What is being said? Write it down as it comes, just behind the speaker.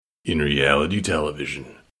In reality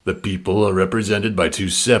television, the people are represented by two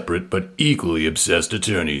separate but equally obsessed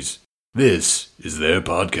attorneys. This is their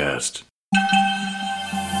podcast.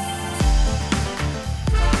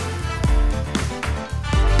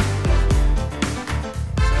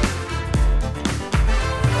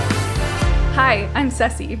 Hi, I'm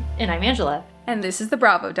Ceci. And I'm Angela. And this is the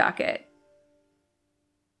Bravo Docket.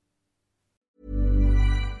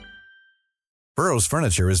 Burrow's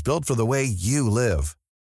furniture is built for the way you live.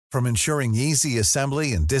 From ensuring easy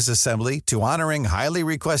assembly and disassembly to honoring highly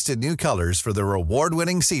requested new colors for their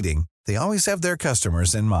award-winning seating, they always have their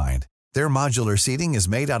customers in mind. Their modular seating is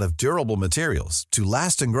made out of durable materials to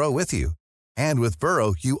last and grow with you. And with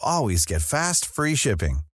Burrow, you always get fast, free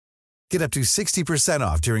shipping. Get up to 60%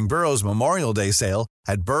 off during Burrow's Memorial Day sale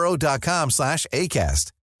at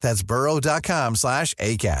burrow.com/ACAST. That's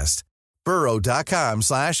burrow.com/ACAST.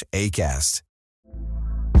 burrow.com/ACAST.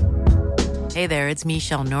 Hey there, it's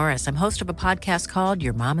Michelle Norris. I'm host of a podcast called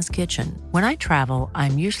Your Mama's Kitchen. When I travel,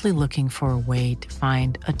 I'm usually looking for a way to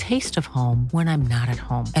find a taste of home when I'm not at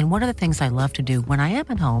home. And one of the things I love to do when I am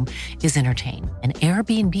at home is entertain. And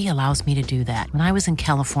Airbnb allows me to do that. When I was in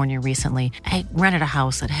California recently, I rented a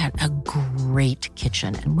house that had a great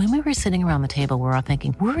kitchen. And when we were sitting around the table, we were all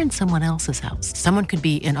thinking, we're in someone else's house. Someone could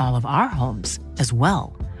be in all of our homes as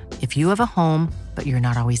well. If you have a home, but you're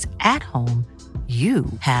not always at home, you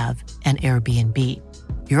have an Airbnb.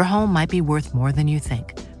 Your home might be worth more than you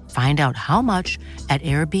think. Find out how much at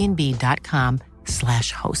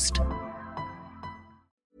airbnb.com/host.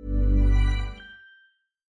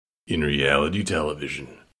 In reality television,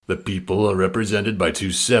 the people are represented by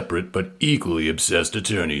two separate but equally obsessed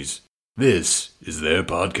attorneys. This is their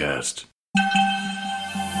podcast.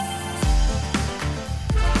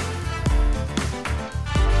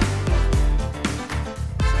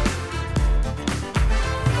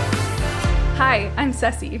 Hi, I'm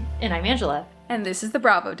Ceci. And I'm Angela. And this is the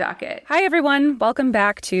Bravo Docket. Hi, everyone. Welcome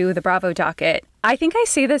back to the Bravo Docket. I think I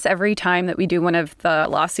say this every time that we do one of the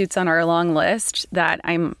lawsuits on our long list, that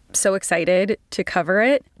I'm so excited to cover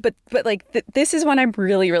it. But this is one I'm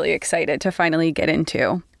really, really excited to finally get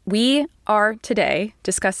into. We are today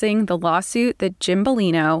discussing the lawsuit that Jim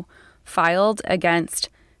Bellino filed against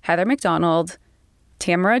Heather McDonald,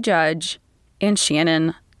 Tamra Judge, and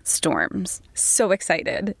Shannon Storms. So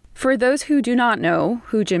excited. For those who do not know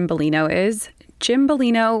who Jim Bellino is, Jim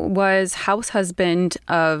Bellino was house husband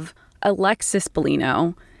of Alexis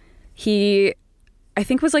Bellino. He, I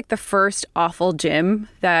think, was like the first awful Jim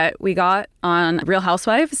that we got on Real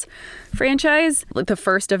Housewives franchise, like the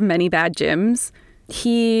first of many bad Jims.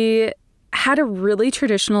 He had a really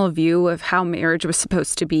traditional view of how marriage was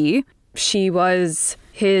supposed to be. She was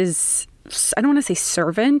his, I don't want to say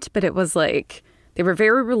servant, but it was like, they were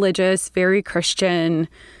very religious, very Christian.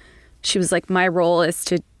 She was like, my role is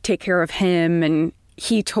to take care of him. And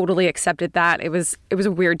he totally accepted that. It was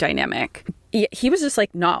a weird dynamic. He was just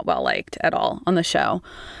like not well liked at all on the show.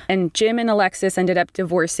 And Jim and Alexis ended up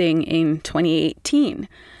divorcing in 2018.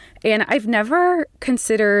 And I've never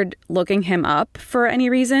considered looking him up for any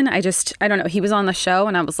reason. I don't know. He was on the show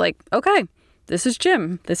and I was like, okay, this is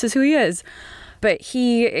Jim. This is who he is. But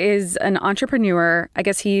he is an entrepreneur. I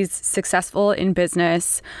guess he's successful in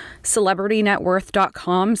business.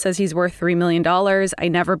 CelebrityNetWorth.com says he's worth $3 million. I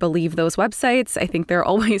never believe those websites. I think they're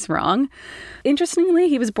always wrong. Interestingly,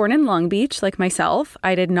 he was born in Long Beach, like myself.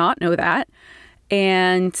 I did not know that.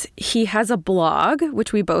 And he has a blog,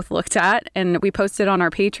 which we both looked at, and we posted on our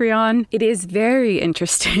Patreon. It is very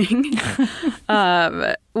interesting.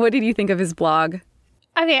 What did you think of his blog?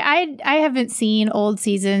 Okay, I haven't seen old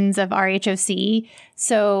seasons of RHOC,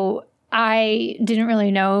 so I didn't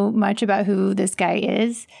really know much about who this guy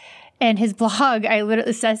is. And his blog,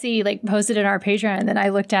 Ceci posted in our Patreon, and then I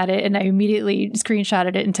looked at it and I immediately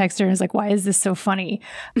screenshotted it and texted her and was like, why is this so funny?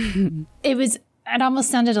 It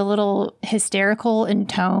almost sounded a little hysterical in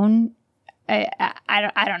tone. I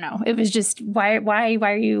don't know. It was just, why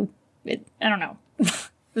are you, I don't know. It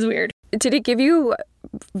was weird. Did it give you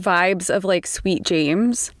vibes of like Sweet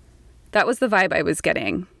James? That was the vibe I was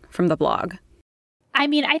getting from the blog. I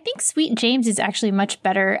mean, I think Sweet James is actually much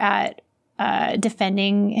better at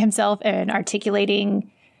defending himself and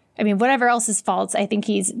articulating. I mean, whatever else his faults, I think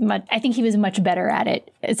he was much better at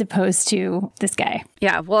it as opposed to this guy.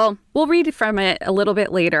 Yeah, well, we'll read from it a little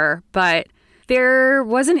bit later, but there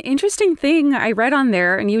was an interesting thing I read on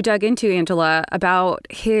there, and you dug into, Angela, about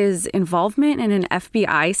his involvement in an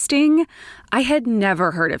FBI sting. I had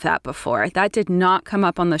never heard of that before. That did not come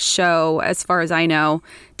up on the show, as far as I know.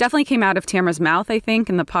 Definitely came out of Tamra's mouth, I think,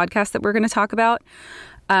 in the podcast that we're going to talk about.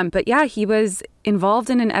 But yeah, he was involved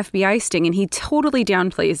in an FBI sting, and he totally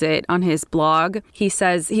downplays it on his blog. He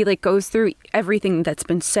says he goes through everything that's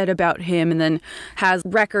been said about him and then has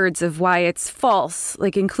records of why it's false,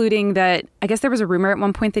 including that I guess there was a rumor at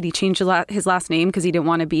one point that he changed his last name because he didn't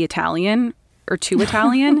want to be Italian or too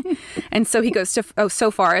Italian. And so he goes to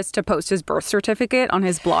so far as to post his birth certificate on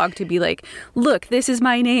his blog to be like, look, this is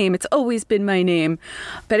my name. It's always been my name.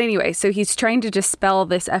 But anyway, so he's trying to dispel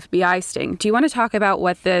this FBI sting. Do you want to talk about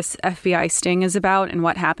what this FBI sting is about and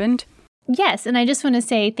what happened? Yes, and I just want to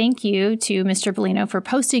say thank you to Mr. Bellino for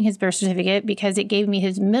posting his birth certificate because it gave me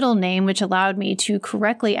his middle name, which allowed me to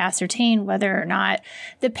correctly ascertain whether or not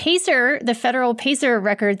the federal PACER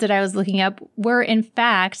records that I was looking up were in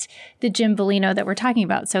fact the Jim Bellino that we're talking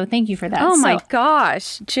about. So thank you for that. Oh my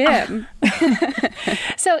gosh, Jim.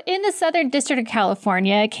 So in the Southern District of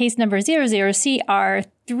California, case number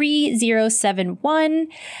 00CR3071,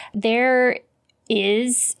 there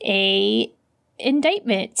is a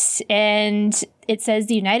indictment, and it says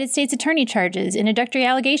the United States Attorney charges introductory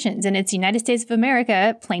allegations, and it's United States of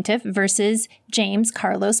America plaintiff versus James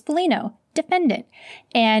Carlos Bellino, defendant.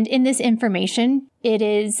 And in this information, it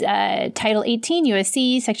is Title 18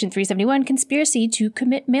 USC Section 371 conspiracy to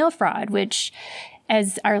commit mail fraud, which,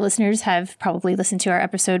 as our listeners have probably listened to our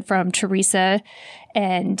episode from Teresa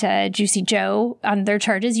and Juicy Joe on their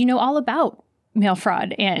charges, you know all about mail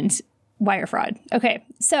fraud and wire fraud. Okay,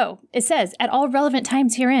 so it says, at all relevant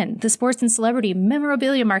times herein, the sports and celebrity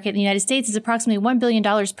memorabilia market in the United States is approximately $1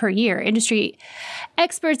 billion per year. Industry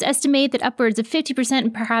experts estimate that upwards of 50%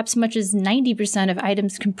 and perhaps much as 90% of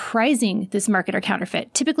items comprising this market are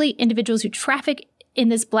counterfeit. Typically, individuals who traffic in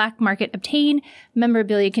this black market obtain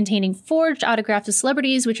memorabilia containing forged autographs of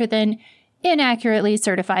celebrities, which are then inaccurately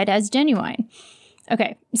certified as genuine.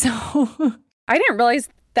 Okay, so I didn't realize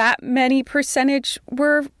that many percentage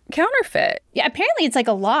were counterfeit. Yeah, apparently it's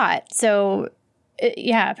a lot. So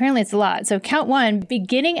apparently it's a lot. So count one,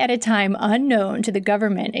 beginning at a time unknown to the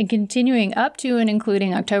government and continuing up to and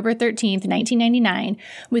including October 13th, 1999,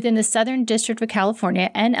 within the Southern District of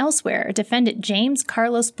California and elsewhere, defendant James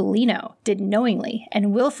Carlos Bellino did knowingly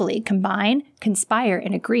and willfully combine, conspire,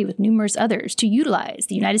 and agree with numerous others to utilize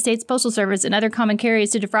the United States Postal Service and other common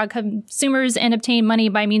carriers to defraud consumers and obtain money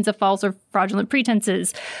by means of false or fraudulent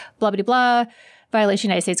pretenses, blah, blah, blah, violation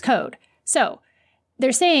of United States Code. So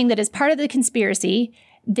they're saying that as part of the conspiracy,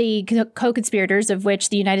 the co-conspirators, of which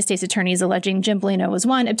the United States attorney is alleging Jim Bellino was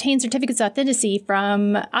one, obtained certificates of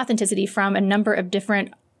authenticity from a number of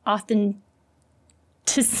different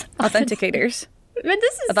authenticators. But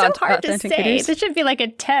this is so hard to say. This should be like a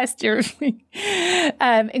test,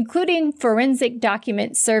 including Forensic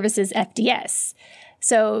Document Services, FDS.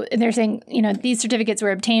 So they're saying, these certificates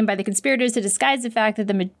were obtained by the conspirators to disguise the fact that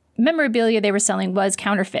the memorabilia they were selling was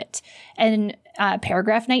counterfeit. And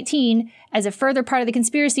paragraph 19, as a further part of the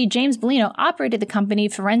conspiracy, James Bellino operated the company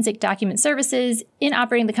Forensic Document Services. In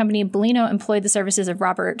operating the company, Bellino employed the services of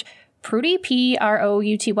Robert Prouty, Prouty,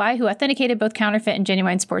 who authenticated both counterfeit and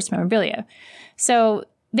genuine sports memorabilia. So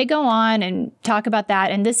they go on and talk about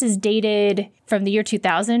that. And this is dated from the year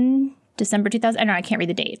 2000, December 2000. I can't read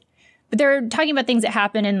the date. But they're talking about things that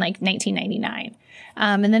happened in 1999.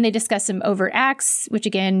 And then they discuss some overt acts, which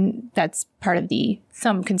again, that's part of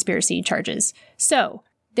some conspiracy charges. So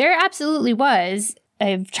there absolutely was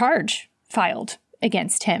a charge filed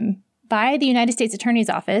against him by the United States Attorney's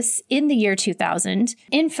Office in the year 2000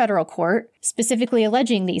 in federal court, specifically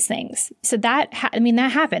alleging these things. So that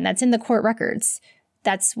happened. That's in the court records.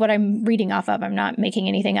 That's what I'm reading off of. I'm not making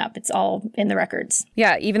anything up. It's all in the records.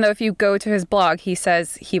 Yeah, even though if you go to his blog, he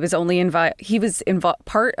says he was only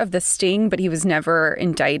part of the sting, but he was never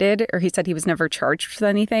indicted, or he said he was never charged with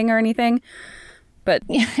anything. But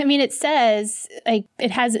it says it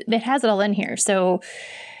has it all in here. So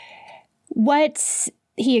what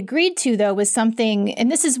he agreed to, though, was something,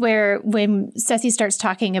 and this is where when Ceci starts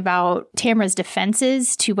talking about Tamra's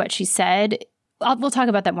defenses to what she said, we'll talk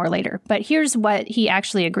about that more later. But here's what he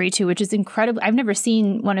actually agreed to, which is incredible. I've never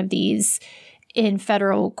seen one of these in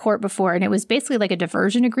federal court before. And it was basically like a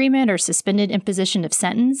diversion agreement or suspended imposition of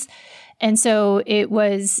sentence. And so it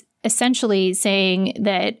was essentially saying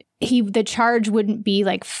that the charge wouldn't be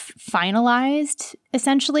finalized,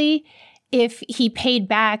 essentially, if he paid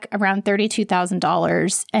back around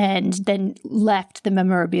 $32,000 and then left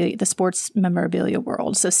the sports memorabilia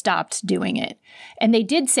world, so stopped doing it. And they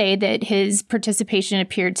did say that his participation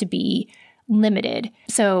appeared to be limited.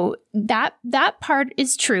 So that part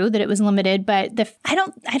is true, that it was limited, but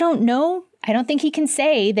I don't know. I don't think he can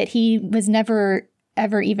say that he was never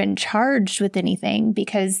ever even charged with anything,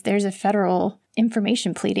 because there's a federal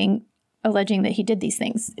information pleading alleging that he did these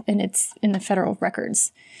things, and it's in the federal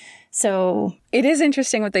records. So it is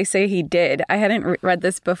interesting what they say he did. I hadn't read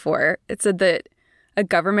this before. It said that a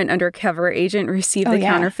government undercover agent received the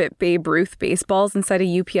counterfeit Babe Ruth baseballs inside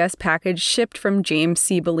a UPS package shipped from James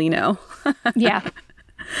C. Bellino. Yeah.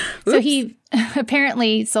 So he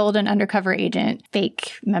apparently sold an undercover agent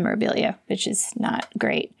fake memorabilia, which is not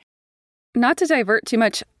great. Not to divert too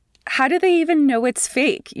much, how do they even know it's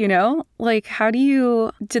fake, you know? Like,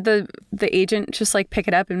 did the agent just like pick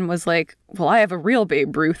it up and was like, well, I have a real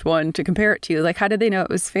Babe Ruth one to compare it to. Like, how did they know it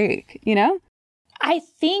was fake, you know? I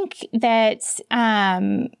think that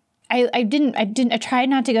I tried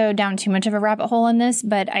not to go down too much of a rabbit hole in this,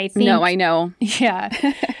 but I think... No, I know. Yeah.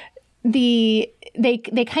 They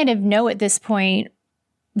kind of know at this point,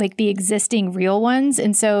 like, the existing real ones.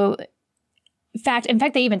 And so... In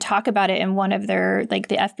fact, they even talk about it in one of their, like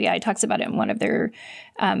the FBI talks about it in one of their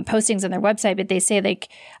postings on their website. But they say like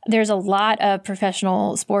there's a lot of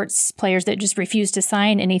professional sports players that just refuse to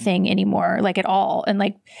sign anything anymore, like at all. And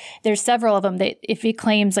like there's several of them that if it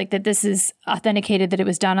claims like that this is authenticated, that it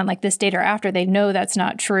was done on like this date or after, they know that's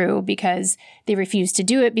not true because they refuse to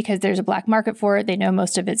do it because there's a black market for it. They know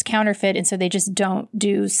most of it's counterfeit. And so they just don't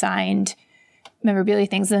do signed memorabilia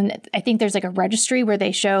things. And I think there's like a registry where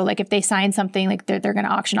they show like if they sign something like they're going to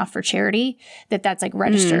auction off for charity, that's like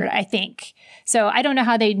registered, I think. So I don't know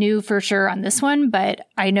how they knew for sure on this one, but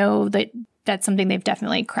I know that that's something they've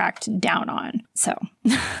definitely cracked down on. So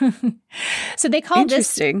so they called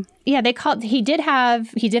Interesting. this. Yeah, they called he did have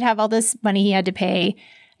all this money he had to pay.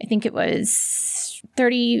 I think it was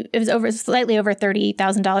slightly over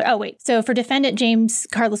 $30,000. Oh, wait. So for defendant James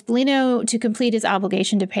Carlos Bellino to complete his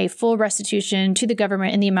obligation to pay full restitution to the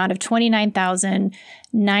government in the amount of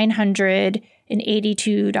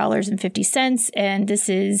 $29,982.50. And this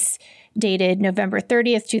is dated November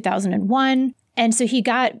 30th, 2001. And so he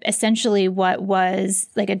got essentially what was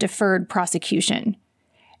like a deferred prosecution.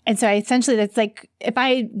 And so that's like,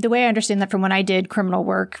 the way I understand that from when I did criminal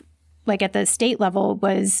work, like at the state level,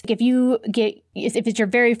 was if it's your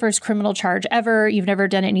very first criminal charge ever, you've never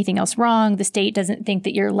done anything else wrong, the state doesn't think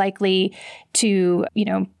that you're likely to,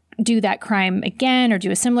 do that crime again or do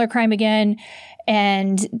a similar crime again,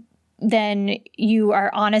 and then you are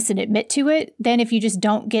honest and admit to it, then if you just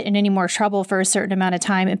don't get in any more trouble for a certain amount of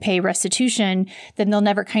time and pay restitution, then they'll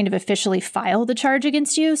never kind of officially file the charge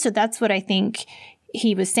against you. So that's what I think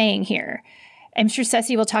he was saying here. I'm sure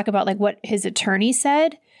Ceci will talk about like what his attorney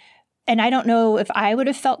said. And I don't know if I would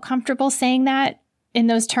have felt comfortable saying that in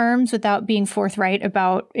those terms without being forthright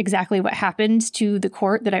about exactly what happened to the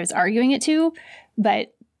court that I was arguing it to.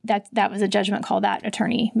 But that was a judgment call that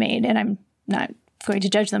attorney made. And I'm not going to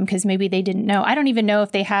judge them because maybe they didn't know. I don't even know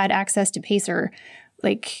if they had access to Pacer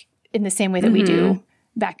like in the same way that we do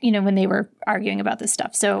back, when they were arguing about this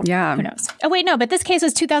stuff. So yeah, who knows? Oh, wait, no, but this case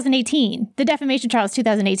was 2018. The defamation trial was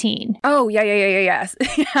 2018. Oh, yeah. Yeah.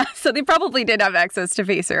 So they probably did have access to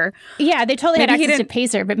Pacer. Yeah, they totally had access to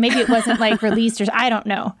Pacer, but maybe it wasn't like released or I don't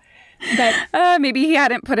know. But maybe he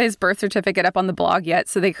hadn't put his birth certificate up on the blog yet,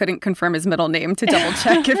 so they couldn't confirm his middle name to double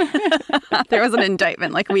check if there was an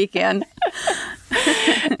indictment like we can.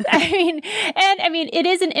 I mean, it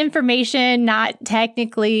is an information, not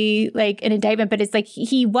technically like an indictment, but it's like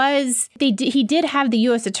he did have the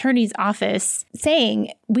U.S. Attorney's Office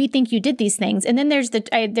saying, we think you did these things. And then there's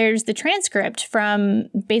the transcript from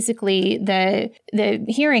basically the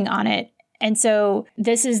hearing on it. And so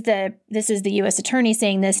this is the U.S. attorney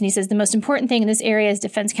saying this, and he says the most important thing in this area, as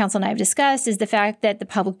defense counsel and I have discussed, is the fact that the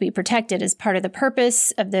public be protected as part of the purpose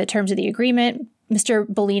of the terms of the agreement. Mr.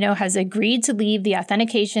 Bellino has agreed to leave the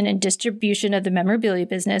authentication and distribution of the memorabilia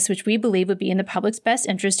business, which we believe would be in the public's best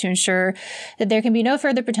interest to ensure that there can be no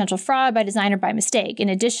further potential fraud by design or by mistake. In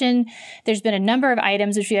addition, there's been a number of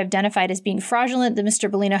items which we have identified as being fraudulent that Mr.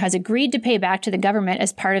 Bellino has agreed to pay back to the government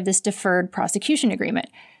as part of this deferred prosecution agreement.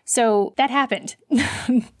 So that happened.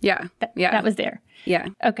 Yeah. That was there. Yeah.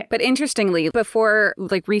 Okay. But interestingly, before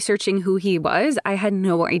like researching who he was, I had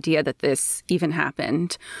no idea that this even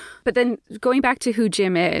happened. But then going back to who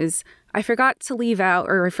Jim is, I forgot to leave out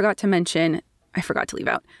I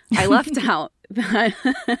left out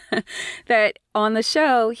that on the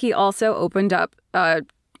show, he also opened up an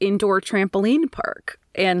indoor trampoline park.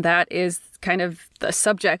 And that is kind of the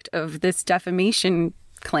subject of this defamation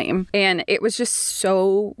claim. And it was just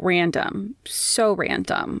so random.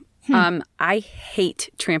 I hate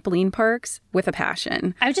trampoline parks with a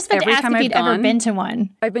passion. I was just about to ask if you'd ever been to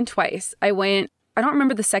one. I've been twice. I don't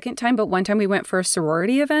remember the second time, but one time we went for a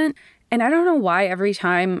sorority event. And I don't know why every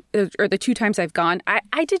time, or the two times I've gone,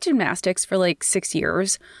 I did gymnastics for like 6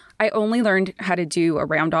 years. I only learned how to do a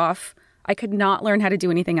round off. I could not learn how to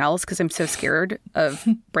do anything else because I'm so scared of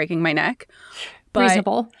breaking my neck. But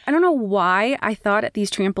reasonable. I don't know why I thought at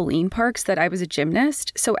these trampoline parks that I was a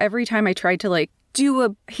gymnast. So every time I tried to like do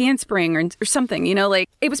a handspring or something, you know, like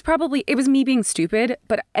it was me being stupid,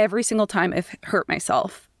 but every single time I've hurt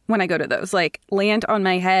myself when I go to those, like land on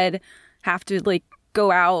my head, have to like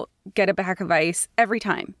go out, get a bag of ice every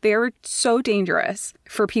time. They're so dangerous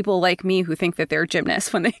for people like me who think that they're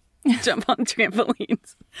gymnasts when they jump on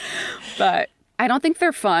trampolines. But I don't think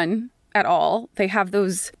they're fun at all. They have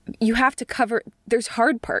those, you have to cover, there's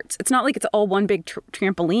hard parts. It's not like it's all one big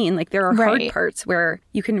trampoline. Like there are hard parts where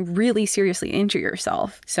you can really seriously injure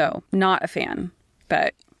yourself. So not a fan.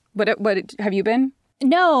 But what have you been?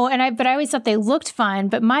 No, but I always thought they looked fun.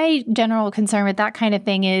 But my general concern with that kind of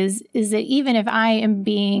thing is that even if I am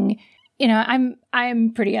being, you know,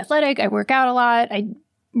 I'm pretty athletic, I work out a lot, I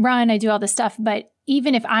run, I do all this stuff. But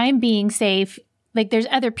even if I'm being safe, like there's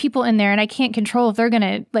other people in there and I can't control if they're going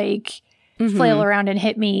to like flail around and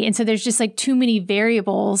hit me. And so there's just like too many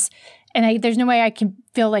variables. And there's no way I can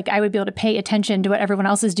feel like I would be able to pay attention to what everyone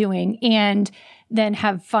else is doing and then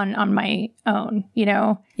have fun on my own, you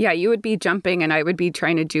know? Yeah, you would be jumping and I would be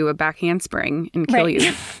trying to do a back handspring and kill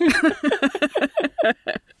you.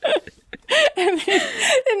 And,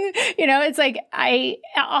 you know, it's like I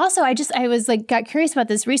was like got curious about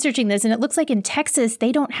this, researching this, and it looks like in Texas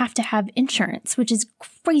they don't have to have insurance, which is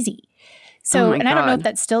crazy. So, and I don't know if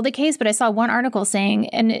that's still the case, but I saw one article saying,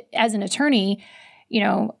 and as an attorney, you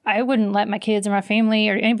know, I wouldn't let my kids or my family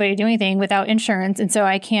or anybody do anything without insurance, and so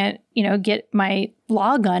I can't, you know, get my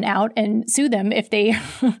law gun out and sue them if they,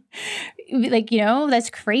 like, you know, that's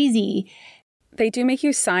crazy. They do make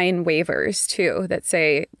you sign waivers, too, that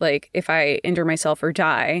say, like, if I injure myself or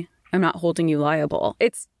die, I'm not holding you liable.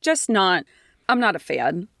 It's just not, I'm not a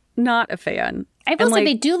fan. Not a fan. I will say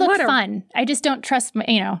they do look fun. I just don't trust,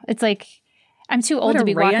 you know, it's like, I'm too old to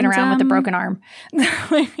be walking around with a broken arm.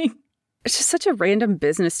 It's just such a random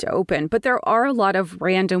business to open. But there are a lot of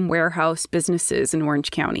random warehouse businesses in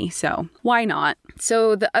Orange County, so why not?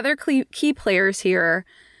 So the other key players here,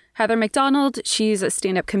 Heather McDonald, she's a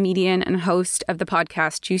stand-up comedian and host of the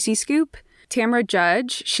podcast Juicy Scoop. Tamra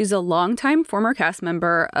Judge, she's a longtime former cast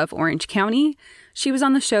member of Orange County. She was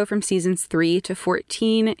on the show from seasons 3 to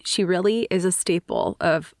 14. She really is a staple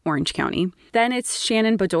of Orange County. Then it's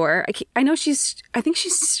Shannon Bador. I think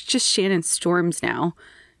she's just Shannon Storms now.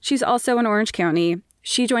 She's also in Orange County.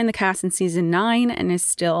 She joined the cast in season 9 and is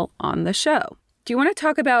still on the show. Do you want to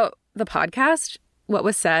talk about the podcast? What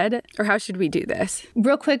was said, or how should we do this?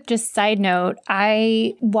 Real quick, just side note,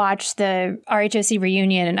 I watched the RHOC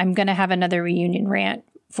reunion and I'm going to have another reunion rant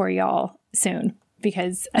for y'all soon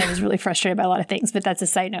because I was really frustrated by a lot of things, but that's a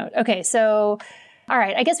side note. Okay, so, all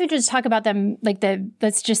right, I guess we just talk about them, like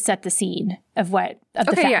let's just set the scene of the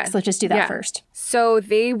facts. Yeah. Let's just do that first. So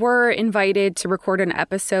they were invited to record an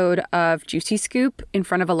episode of Juicy Scoop in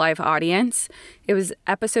front of a live audience. It was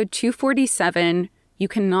episode 247. You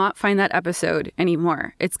cannot find that episode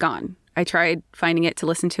anymore. It's gone. I tried finding it to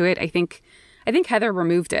listen to it. I think Heather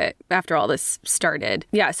removed it after all this started.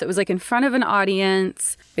 Yeah, so it was like in front of an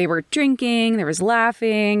audience. They were drinking. There was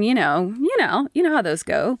laughing. You know how those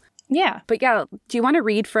go. Yeah. But yeah, do you want to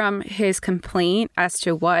read from his complaint as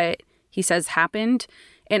to what he says happened?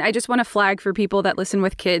 And I just want to flag for people that listen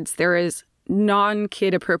with kids, there is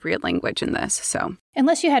non-kid appropriate language in this. So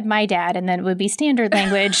unless you had my dad, and then it would be standard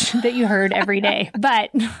language that you heard every day. But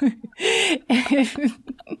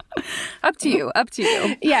up to you.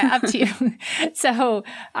 Yeah, up to you. So,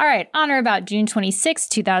 all right. On or about June 26,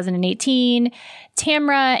 2018,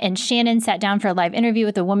 Tamra and Shannon sat down for a live interview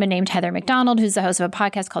with a woman named Heather McDonald, who's the host of a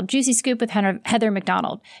podcast called Juicy Scoop with Heather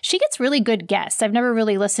McDonald. She gets really good guests. I've never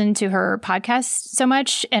really listened to her podcast so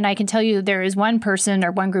much, and I can tell you there is one person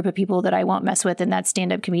or one group of people that I won't mess with, and that's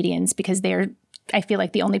stand-up comedians, because they're, I feel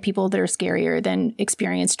like, the only people that are scarier than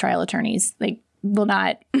experienced trial attorneys. Like, will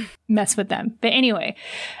not mess with them. But anyway,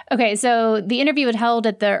 okay, so the interview was held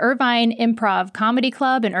at the Irvine Improv Comedy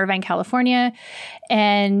Club in Irvine, California,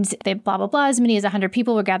 and they blah, blah, blah. As many as 100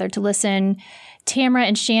 people were gathered to listen. Tamra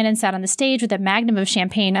and Shannon sat on the stage with a magnum of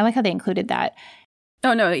champagne. I like how they included that.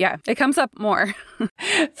 Oh, no, yeah. It comes up more.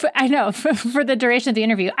 I know, for the duration of the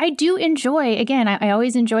interview. I do enjoy, again, I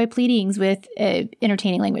always enjoy pleadings with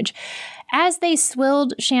entertaining language. As they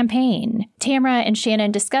swilled champagne, Tamra and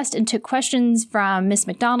Shannon discussed and took questions from Miss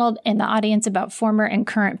McDonald and the audience about former and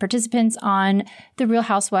current participants on The Real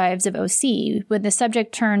Housewives of OC. When the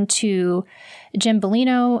subject turned to Jim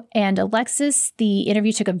Bellino and Alexis, the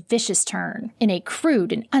interview took a vicious turn. In a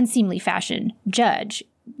crude and unseemly fashion, Judge,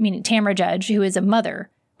 meaning Tamra Judge, who is a mother.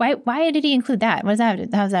 Why did he include that? How is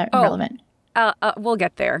that relevant? We'll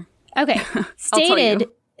get there. Okay. Stated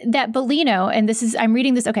that Bellino, and I'm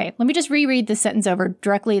reading this. Okay, let me just reread this sentence over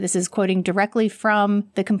directly. This is quoting directly from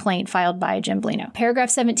the complaint filed by Jim Bellino. Paragraph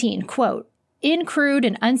 17, quote, in crude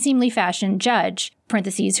and unseemly fashion, Judge,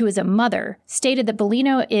 parentheses, who is a mother, stated that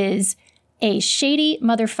Bellino is a shady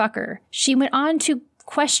motherfucker. She went on to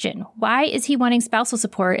question, why is he wanting spousal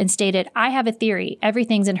support, and stated, I have a theory.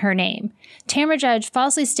 Everything's in her name. Tamra Judge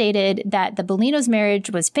falsely stated that the Bellino's marriage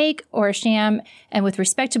was fake or a sham, and with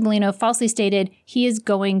respect to Bellino, falsely stated he is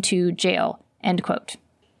going to jail. End quote.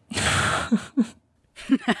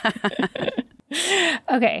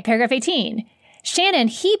 Okay, paragraph 18. Shannon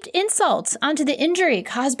heaped insults onto the injury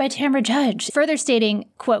caused by Tamra Judge, further stating,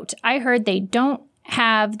 quote, I heard they don't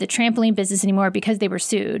have the trampoline business anymore because they were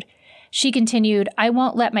sued. She continued, I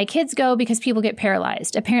won't let my kids go because people get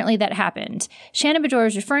paralyzed. Apparently that happened. Shannon Bedore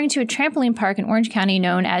is referring to a trampoline park in Orange County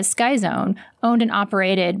known as Sky Zone, owned and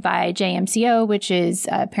operated by JMCO, which is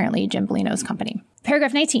apparently Jim Bellino's company.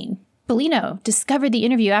 Paragraph 19. Bellino discovered the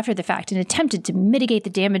interview after the fact and attempted to mitigate the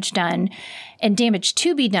damage done and damage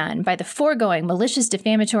to be done by the foregoing malicious,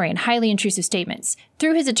 defamatory, and highly intrusive statements.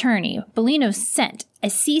 Through his attorney, Bellino sent a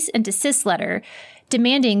cease and desist letter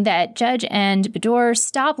demanding that Judge and Bedore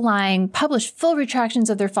stop lying, publish full retractions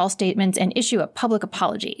of their false statements, and issue a public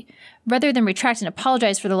apology. Rather than retract and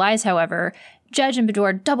apologize for the lies, however, Judge and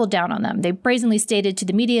Bedore doubled down on them. They brazenly stated to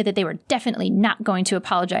the media that they were definitely not going to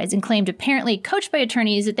apologize and claimed, apparently coached by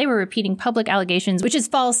attorneys, that they were repeating public allegations, which is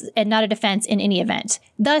false and not a defense in any event.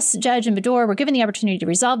 Thus, Judge and Bedore were given the opportunity to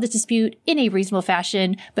resolve this dispute in a reasonable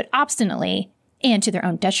fashion, but obstinately, and to their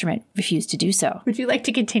own detriment, refused to do so. Would you like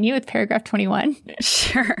to continue with paragraph 21?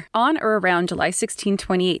 Sure. On or around July 16,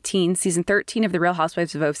 2018, season 13 of The Real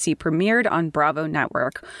Housewives of OC premiered on Bravo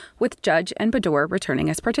Network, with Judge and Bedore returning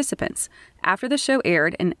as participants. After the show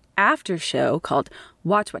aired, an after show called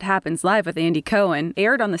Watch What Happens Live with Andy Cohen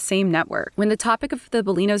aired on the same network. When the topic of the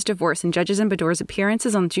Bellino's divorce and Judge's and Bedore's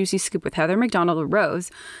appearances on Juicy Scoop with Heather McDonald arose,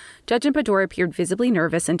 Judge and Bedore appeared visibly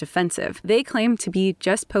nervous and defensive. They claimed to be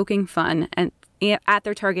just poking fun and at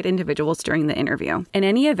their target individuals during the interview. In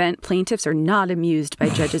any event, plaintiffs are not amused by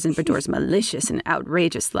Judge's and Bedore's malicious and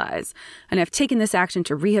outrageous lies, and have taken this action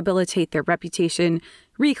to rehabilitate their reputation,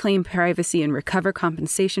 reclaim privacy, and recover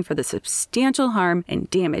compensation for the substantial harm and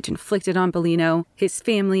damage inflicted on Bellino, his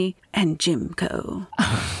family, and Jimco.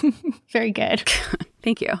 Very good.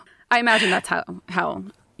 Thank you. I imagine that's how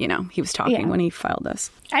he was talking when he filed this.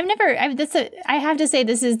 I have to say,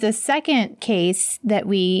 this is the second case that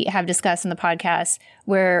we have discussed in the podcast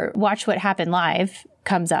where Watch What Happened Live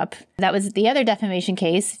comes up. That was the other defamation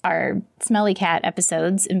case, our Smelly Cat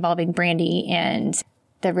episodes involving Brandy and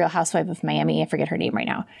the Real Housewife of Miami. I forget her name right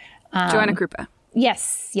now. Joanna Krupa.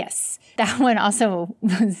 Yes. That one also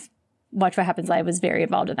was, Watch What Happens Live was very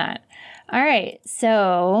involved in that. All right.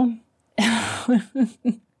 So...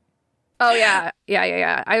 Oh, yeah.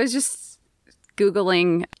 I was just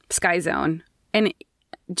Googling Sky Zone, and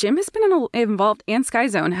Jim has been involved, and Sky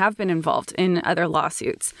Zone have been involved in other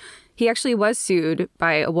lawsuits. He actually was sued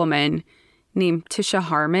by a woman named Tisha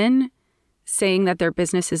Harmon, saying that their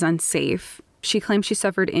business is unsafe. She claims she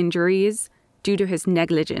suffered injuries due to his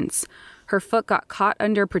negligence. Her foot got caught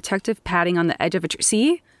under protective padding on the edge of a tree.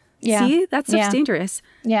 See? Yeah. See? That stuff's dangerous.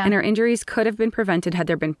 Yeah. And her injuries could have been prevented had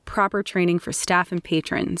there been proper training for staff and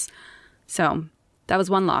patrons. So that was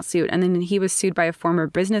one lawsuit. And then he was sued by a former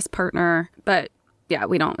business partner. But yeah,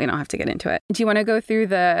 we don't have to get into it. Do you want to go through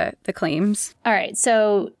the claims? All right.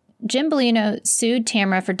 So Jim Bellino sued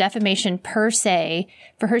Tamra for defamation per se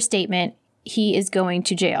for her statement, he is going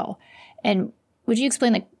to jail. And would you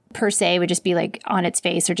explain, like, per se would just be like on its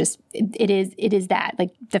face, or just it is that,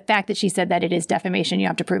 like, the fact that she said that it is defamation, you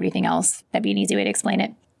don't have to prove anything else? That'd be an easy way to explain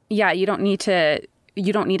it. Yeah, you don't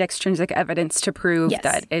need extrinsic evidence to prove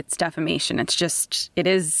that it's defamation. It's just, it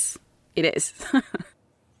is.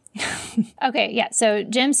 Okay, yeah. So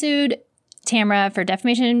Jim sued Tamra for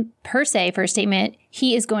defamation per se for a statement,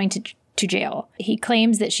 he is going to jail. He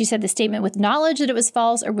claims that she said the statement with knowledge that it was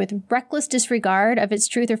false or with reckless disregard of its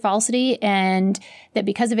truth or falsity, and that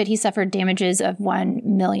because of it, he suffered damages of $1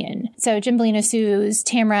 million. So Jim Bellino sues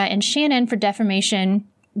Tamra and Shannon for defamation,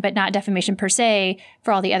 but not defamation per se,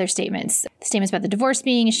 for all the other statements. The statements about the divorce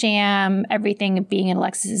being a sham, everything being in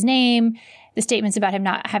Alexis's name, the statements about him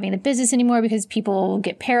not having the business anymore because people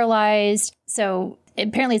get paralyzed. So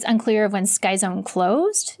apparently it's unclear of when Sky Zone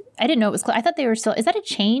closed. I didn't know it was closed. I thought they were still... Is that a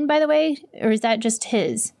chain, by the way? Or is that just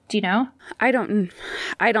his? Do you know? I don't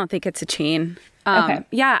think it's a chain. Okay.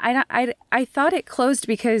 Yeah, I thought it closed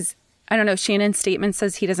because... I don't know, Shannon's statement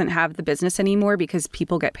says he doesn't have the business anymore because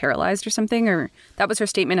people get paralyzed or something, or that was her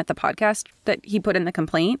statement at the podcast that he put in the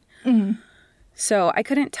complaint. Mm-hmm. So I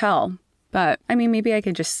couldn't tell. But, I mean, maybe I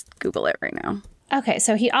could just Google it right now. Okay,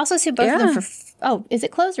 so he also sued both of them for... is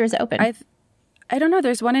it closed or is it open? I don't know.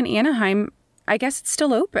 There's one in Anaheim. I guess it's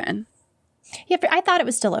still open. Yeah, but I thought it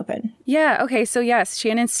was still open. Yeah, okay, so yes,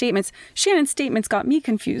 Shannon's statements. Shannon's statements got me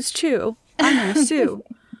confused, too. I'm going to sue.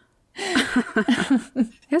 It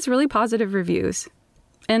has really positive reviews.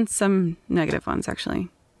 And some negative ones, actually.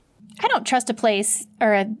 I don't trust a place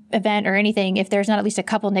or an event or anything if there's not at least a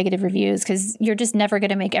couple negative reviews, because you're just never going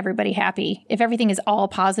to make everybody happy. If everything is all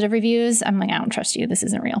positive reviews, I'm like, I don't trust you. This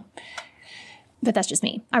isn't real. But that's just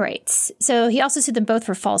me. All right. So he also sued them both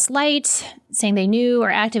for false light, saying they knew or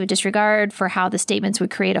acted with disregard for how the statements would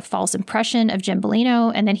create a false impression of Jim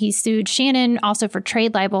Bellino. And then he sued Shannon also for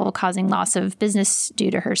trade libel, causing loss of business due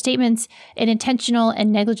to her statements, and intentional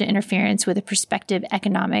and negligent interference with a prospective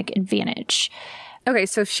economic advantage. Okay,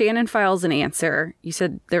 so if Shannon files an answer, you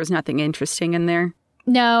said there was nothing interesting in there?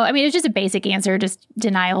 No, I mean, it's just a basic answer, just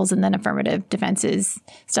denials and then affirmative defenses,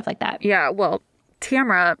 stuff like that. Yeah, well,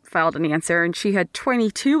 Tamra filed an answer and she had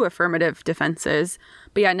 22 affirmative defenses.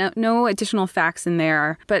 But yeah, no additional facts in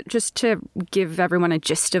there. But just to give everyone a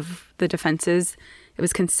gist of the defenses, it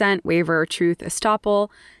was consent, waiver, truth, estoppel,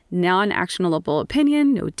 non-actionable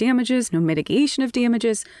opinion, no damages, no mitigation of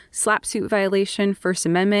damages, slap suit violation, First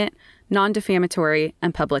Amendment, non-defamatory,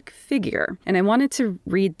 and public figure. And I wanted to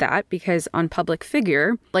read that because on public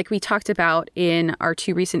figure, like we talked about in our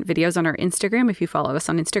 2 recent videos on our Instagram, if you follow us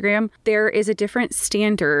on Instagram, there is a different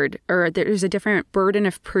standard, or there's a different burden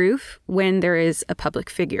of proof when there is a public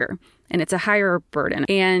figure. And it's a higher burden.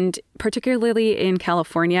 And particularly in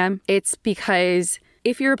California, it's because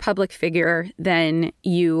if you're a public figure, then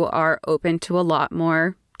you are open to a lot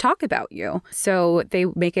more talk about you. So they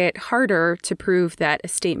make it harder to prove that a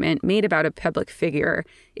statement made about a public figure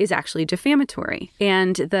is actually defamatory.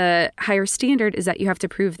 And the higher standard is that you have to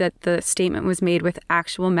prove that the statement was made with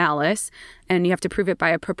actual malice, and you have to prove it by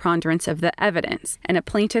a preponderance of the evidence. And a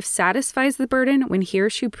plaintiff satisfies the burden when he or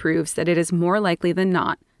she proves that it is more likely than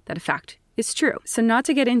not that a fact is true. So not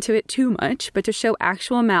to get into it too much, but to show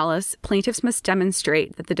actual malice, plaintiffs must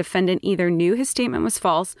demonstrate that the defendant either knew his statement was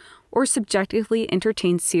false or subjectively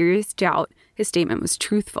entertained serious doubt his statement was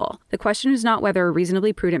truthful. The question is not whether a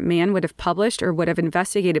reasonably prudent man would have published or would have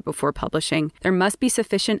investigated before publishing. There must be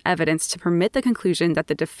sufficient evidence to permit the conclusion that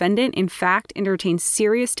the defendant in fact entertained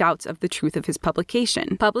serious doubts of the truth of his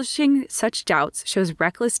publication. Publishing such doubts shows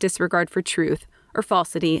reckless disregard for truth or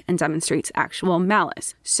falsity and demonstrates actual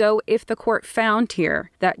malice. So if the court found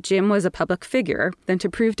here that Jim was a public figure, then to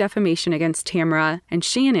prove defamation against Tamra and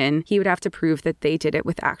Shannon, he would have to prove that they did it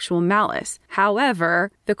with actual malice.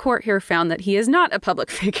 However, the court here found that he is not a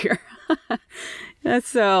public figure.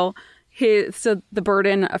 So the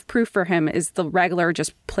burden of proof for him is the regular,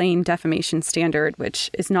 just plain defamation standard,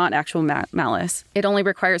 which is not actual malice. It only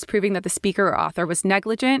requires proving that the speaker or author was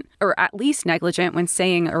negligent, or at least negligent, when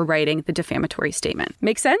saying or writing the defamatory statement.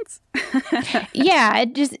 Make sense? Yeah,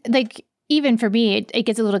 it just, like, even for me, it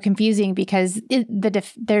gets a little confusing because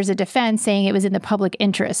there's a defense saying it was in the public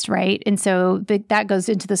interest, right? And so that goes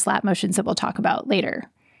into the slap motions that we'll talk about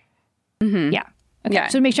later. Mm-hmm. Yeah. Okay. Yeah.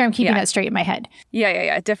 So make sure I'm keeping that straight in my head.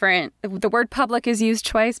 Yeah. Different. The word public is used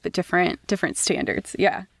twice, but different standards.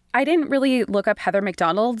 Yeah. I didn't really look up Heather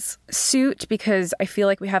McDonald's suit because I feel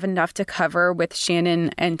like we have enough to cover with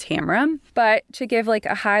Shannon and Tamra. But to give like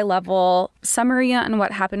a high level summary on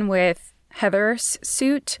what happened with Heather's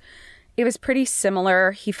suit, it was pretty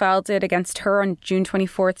similar. He filed it against her on June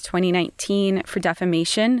 24th, 2019 for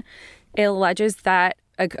defamation. It alleges that,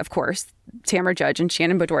 of course, Tamra Judge and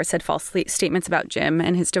Shannon Bedore said false statements about Jim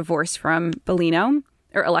and his divorce from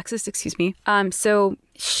Alexis, excuse me. So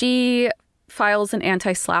she files an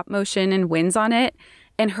anti-slap motion and wins on it.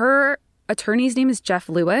 And her attorney's name is Jeff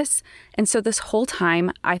Lewis. And so this whole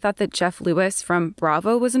time, I thought that Jeff Lewis from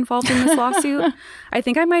Bravo was involved in this lawsuit. I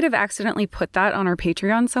think I might have accidentally put that on our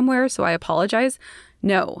Patreon somewhere, so I apologize.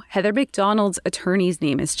 No, Heather McDonald's attorney's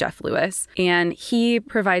name is Jeff Lewis, and he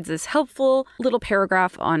provides this helpful little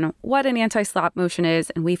paragraph on what an anti-slap motion is,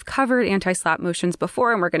 and we've covered anti-slap motions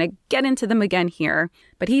before, and we're going to get into them again here.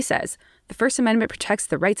 But he says, the First Amendment protects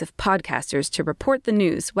the rights of podcasters to report the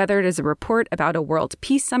news, whether it is a report about a world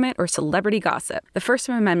peace summit or celebrity gossip. The First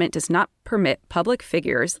Amendment does not permit public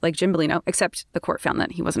figures like Jim Bellino, except the court found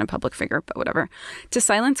that he wasn't a public figure, but whatever, to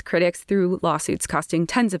silence critics through lawsuits costing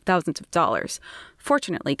tens of thousands of dollars.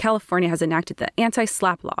 Fortunately, California has enacted the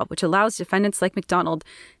anti-slap law, which allows defendants like McDonald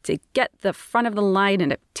to get the front of the line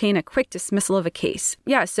and obtain a quick dismissal of a case.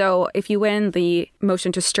 Yeah, so if you win the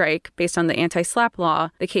motion to strike based on the anti-slap law,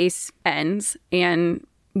 the case ends and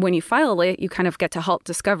when you file it, you kind of get to halt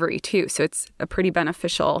discovery too. So it's a pretty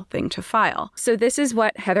beneficial thing to file. So this is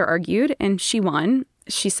what Heather argued, and she won.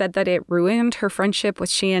 She said that it ruined her friendship with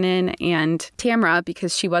Shannon and Tamra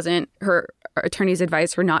because her attorneys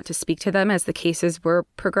advised her not to speak to them as the cases were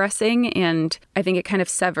progressing. And I think it kind of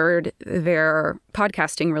severed their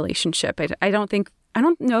podcasting relationship. I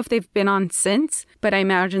don't know if they've been on since, but I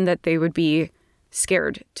imagine that they would be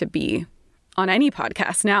scared to be on any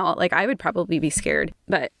podcast now. Like, I would probably be scared,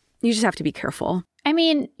 but you just have to be careful. I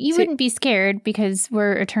mean, you wouldn't be scared because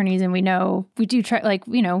we're attorneys and we do try, like,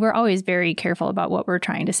 we're always very careful about what we're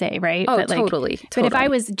trying to say, right? Oh, but totally. But if I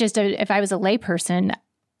was a layperson,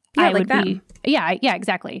 I would be, yeah,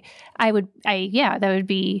 exactly. That would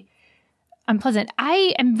be unpleasant.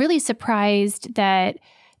 I am really surprised that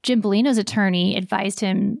Jim Bellino's attorney advised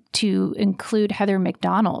him to include Heather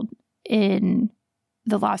McDonald in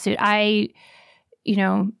the lawsuit.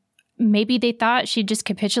 Maybe they thought she'd just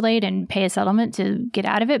capitulate and pay a settlement to get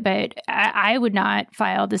out of it, but I would not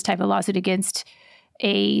file this type of lawsuit against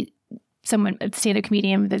a stand-up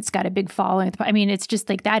comedian that's got a big following. I mean, it's just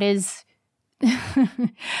like, that is,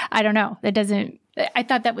 I don't know. I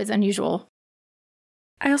thought that was unusual.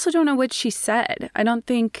 I also don't know what she said. I don't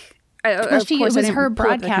think, it was her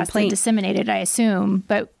broadcast that disseminated, I assume,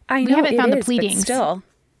 but we haven't found the pleadings. Still.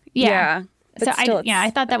 Yeah. So I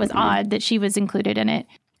thought that was odd that she was included in it.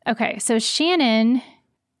 Okay, so Shannon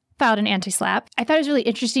filed an anti-slap. I thought it was really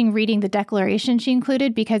interesting reading the declaration she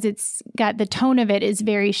included because it's got, the tone of it is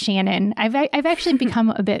very Shannon. I've actually become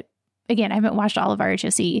a bit, again, I haven't watched all of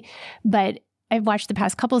RHOC, but I've watched the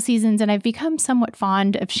past couple seasons and I've become somewhat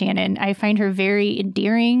fond of Shannon. I find her very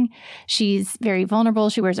endearing. She's very vulnerable.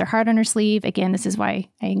 She wears her heart on her sleeve. Again, this is why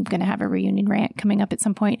I'm going to have a reunion rant coming up at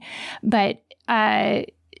some point. But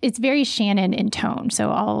it's very Shannon in tone. So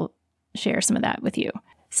I'll share some of that with you.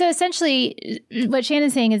 So essentially, what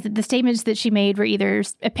Shannon's saying is that the statements that she made were either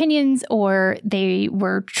opinions or they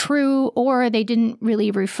were true, or they didn't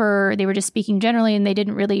really refer, they were just speaking generally, and they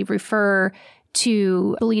didn't really refer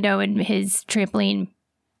to Bellino and his trampoline.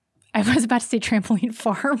 I was about to say trampoline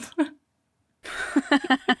farm.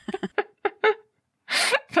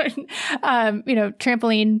 But,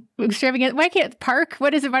 trampoline extravagant. Why can't park?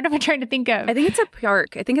 What is it? What am I trying to think of? I think it's a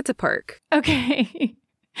park. Okay.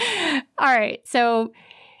 All right. So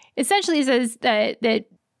essentially it says that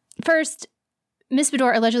first, Miss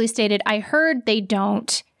Bedore allegedly stated, "I heard they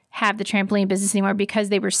don't have the trampoline business anymore because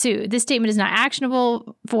they were sued. This statement is not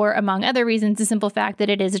actionable for, among other reasons, the simple fact that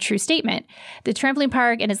it is a true statement. The trampoline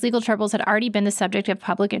park and its legal troubles had already been the subject of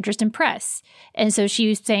public interest and press." And so she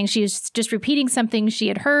was saying she was just repeating something she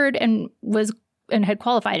had heard and had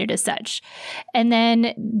qualified it as such. And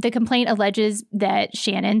then the complaint alleges that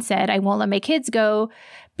Shannon said, "I won't let my kids go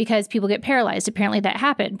because people get paralyzed." Apparently that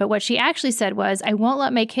happened. But what she actually said was, "I won't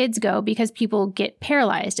let my kids go because people get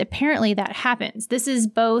paralyzed." Apparently that happens. This is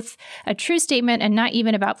both a true statement and not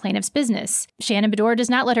even about plaintiff's business. Shannon Bedore does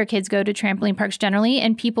not let her kids go to trampoline parks generally,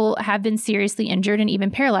 and people have been seriously injured and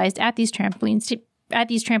even paralyzed at these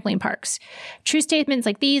trampoline parks. True statements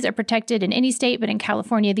like these are protected in any state, but in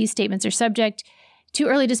California, these statements are subject to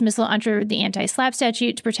early dismissal under the anti-SLAPP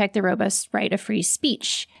statute to protect the robust right of free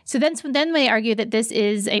speech. So then they argue that this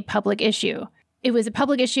is a public issue. It was a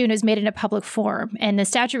public issue and it was made in a public forum. And the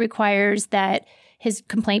statute requires that his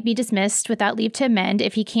complaint be dismissed without leave to amend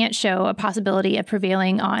if he can't show a possibility of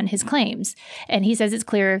prevailing on his claims. And he says it's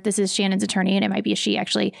clear, this is Shannon's attorney, and it might be a she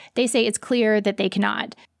actually, they say it's clear that they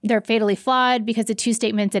cannot. They're fatally flawed because the two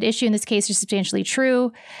statements at issue in this case are substantially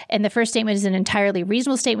true. And the first statement is an entirely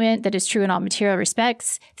reasonable statement that is true in all material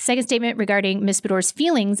respects. The second statement regarding Miss Bedore's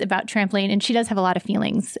feelings about trampoline, and she does have a lot of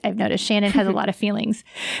feelings. I've noticed Shannon has a lot of feelings.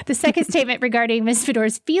 The second statement regarding Miss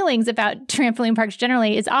Bedore's feelings about trampoline parks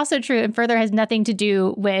generally is also true and further has nothing to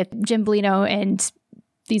do with Jim Bellino and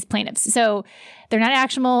these plaintiffs. So they're not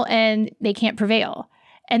actionable and they can't prevail.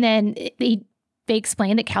 And then they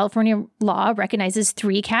explain that California law recognizes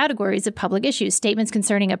three categories of public issues: statements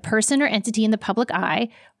concerning a person or entity in the public eye;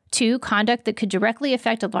 2, conduct that could directly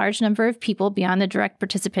affect a large number of people beyond the direct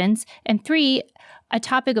participants; and 3, a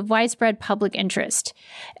topic of widespread public interest.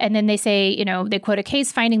 And then they say, they quote a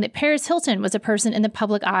case finding that Paris Hilton was a person in the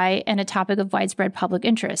public eye and a topic of widespread public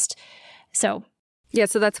interest. So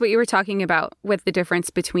that's what you were talking about with the difference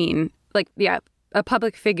between, a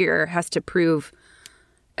public figure has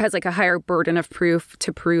a higher burden of proof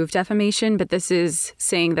to prove defamation, but this is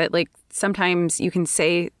saying that sometimes you can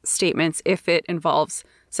say statements if it involves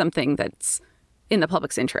something that's in the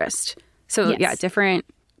public's interest. So different,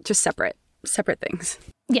 just separate things.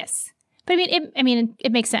 Yes. But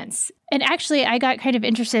it makes sense. And actually I got kind of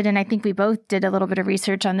interested, and I think we both did a little bit of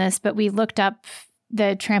research on this, but we looked up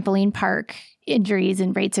the trampoline park injuries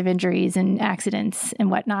and rates of injuries and accidents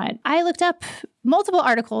and whatnot, I looked up multiple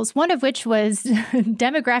articles, one of which was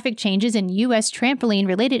demographic changes in U.S.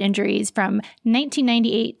 trampoline-related injuries from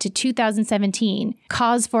 1998 to 2017,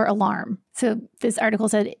 cause for alarm. So this article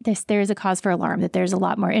said there is a cause for alarm, that there's a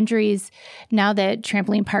lot more injuries now that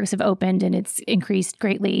trampoline parks have opened, and it's increased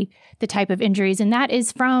greatly the type of injuries. And that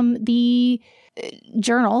is from the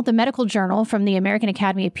journal, the medical journal from the American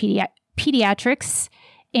Academy of Pediatrics.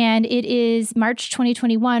 And it is March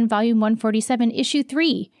 2021, volume 147, issue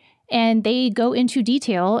 3. And they go into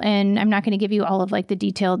detail, and I'm not going to give you all of like the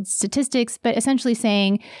detailed statistics, but essentially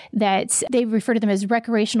saying that they refer to them as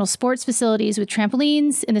recreational sports facilities with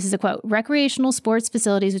trampolines. And this is a quote: recreational sports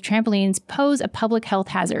facilities with trampolines pose a public health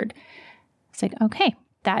hazard. It's like, okay,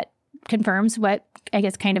 that confirms what I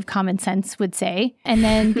guess kind of common sense would say. And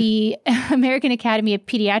then the American Academy of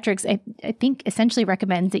Pediatrics, I think, essentially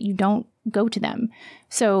recommends that you don't go to them.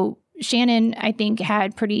 So Shannon, I think,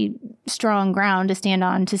 had pretty strong ground to stand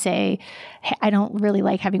on to say, hey, I don't really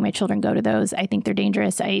like having my children go to those. I think they're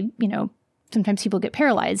dangerous. Sometimes people get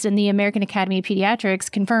paralyzed. And the American Academy of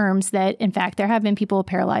Pediatrics confirms that, in fact, there have been people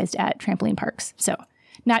paralyzed at trampoline parks. So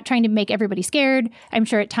not trying to make everybody scared. I'm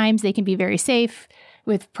sure at times they can be very safe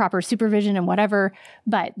with proper supervision and whatever.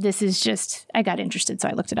 But this is just, I got interested, so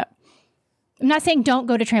I looked it up. I'm not saying don't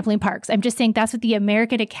go to trampoline parks. I'm just saying that's what the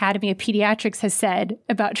American Academy of Pediatrics has said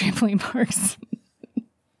about trampoline parks.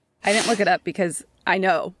 I didn't look it up because I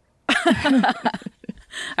know. I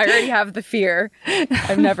already have the fear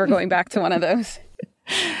of never going back to one of those.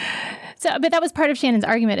 But that was part of Shannon's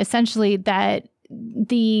argument, essentially, that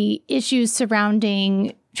the issues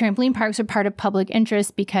surrounding trampoline parks are part of public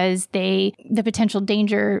interest because the potential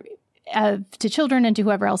danger to children and to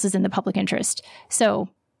whoever else is in the public interest. So,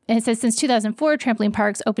 and it says, since 2004, trampoline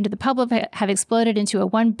parks open to the public have exploded into a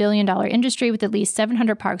 $1 billion industry with at least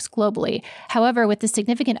 700 parks globally. However, with the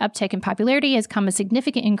significant uptick in popularity has come a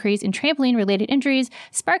significant increase in trampoline-related injuries,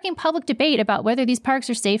 sparking public debate about whether these parks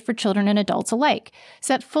are safe for children and adults alike.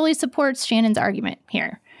 So that fully supports Shannon's argument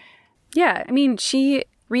here. Yeah, I mean,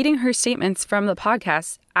 reading her statements from the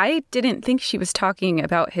podcast, I didn't think she was talking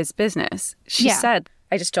about his business. She said,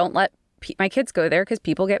 I just don't let my kids go there because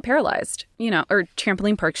people get paralyzed, or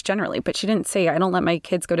trampoline parks generally. But she didn't say, I don't let my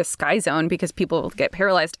kids go to Sky Zone because people get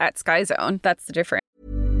paralyzed at Sky Zone. That's the difference.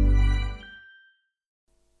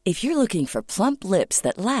 If you're looking for plump lips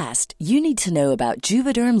that last, you need to know about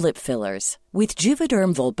Juvederm lip fillers. With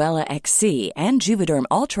Juvederm Volbella XC and Juvederm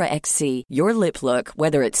Ultra XC, your lip look,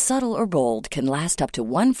 whether it's subtle or bold, can last up to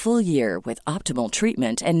 1 full year with optimal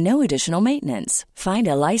treatment and no additional maintenance. Find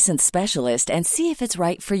a licensed specialist and see if it's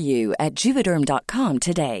right for you at Juvederm.com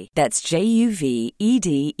today. That's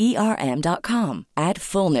JUVEDERM.com. Add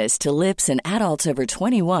fullness to lips in adults over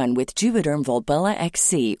 21 with Juvederm Volbella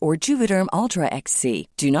XC or Juvederm Ultra XC.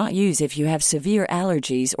 Do not use if you have severe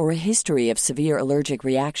allergies or a history of severe allergic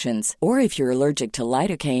reactions, or if you're allergic to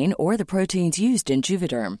lidocaine or the proteins used in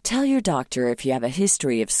Juvederm. Tell your doctor if you have a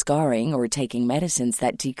history of scarring or taking medicines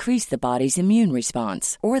that decrease the body's immune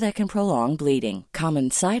response or that can prolong bleeding. Common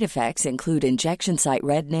side effects include injection site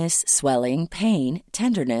redness, swelling, pain,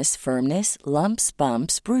 tenderness, firmness, lumps,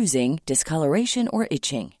 bumps, bruising, discoloration, or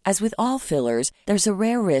itching. As with all fillers, there's a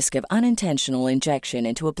rare risk of unintentional injection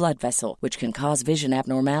into a blood vessel, which can cause vision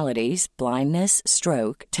abnormalities, blindness,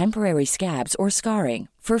 stroke, temporary scabs, or scarring.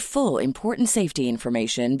 For full, important safety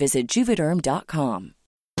information, visit Juvederm.com.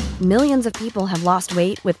 Millions of people have lost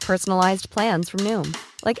weight with personalized plans from Noom.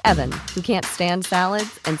 Like Evan, who can't stand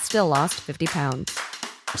salads and still lost 50 pounds.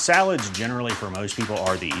 Salads generally for most people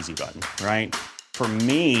are the easy button, right? For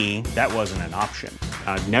me, that wasn't an option.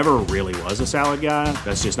 I never really was a salad guy.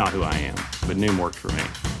 That's just not who I am. But Noom worked for me.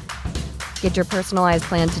 Get your personalized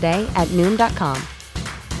plan today at Noom.com.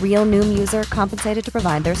 Real Noom user compensated to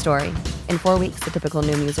provide their story. In 4 weeks, the typical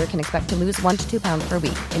Noom user can expect to lose 1 to 2 pounds per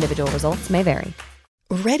week. Individual results may vary.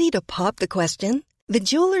 Ready to pop the question? The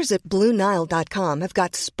jewelers at BlueNile.com have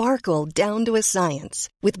got sparkle down to a science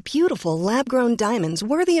with beautiful lab-grown diamonds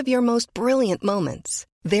worthy of your most brilliant moments.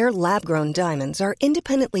 Their lab-grown diamonds are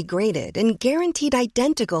independently graded and guaranteed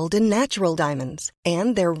identical to natural diamonds.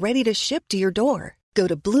 And they're ready to ship to your door. Go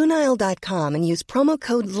to BlueNile.com and use promo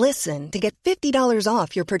code LISTEN to get $50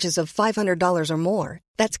 off your purchase of $500 or more.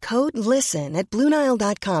 That's code LISTEN at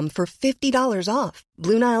BlueNile.com for $50 off.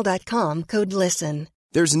 BlueNile.com, code LISTEN.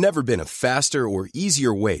 There's never been a faster or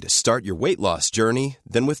easier way to start your weight loss journey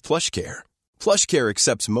than with PlushCare. PlushCare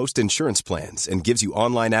accepts most insurance plans and gives you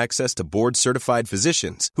online access to board-certified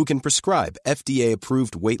physicians who can prescribe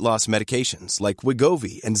FDA-approved weight loss medications like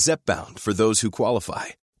Wegovy and Zepbound for those who qualify.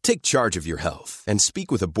 Take charge of your health and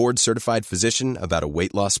speak with a board-certified physician about a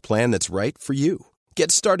weight loss plan that's right for you.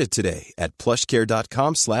 Get started today at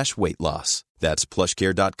plushcare.com/weight-loss. That's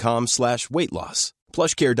plushcare.com/weight-loss.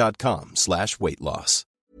 plushcare.com/weight-loss.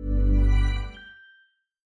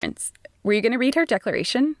 Were you going to read her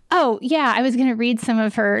declaration? Oh, yeah. I was going to read some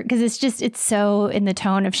of her because it's so in the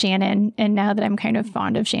tone of Shannon. And now that I'm kind of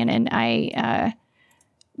fond of Shannon, I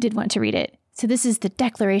did want to read it. So this is the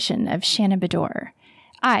declaration of Shannon Bedore.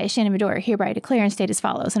 I, Shannon Bedore, hereby declare and state as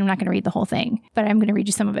follows. And I'm not going to read the whole thing, but I'm going to read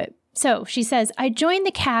you some of it. So she says, I joined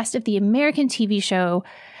the cast of the American TV show.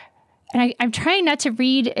 And I'm trying not to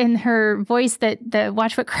read in her voice the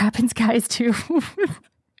Watch What Crappens guys do.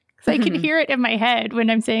 So I can hear it in my head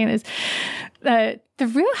when I'm saying this. The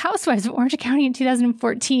Real Housewives of Orange County in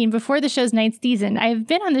 2014, before the show's 9th season. I have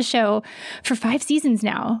been on the show for 5 seasons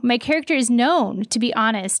now. My character is known to be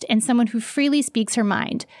honest and someone who freely speaks her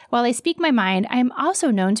mind. While I speak my mind, I am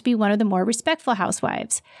also known to be one of the more respectful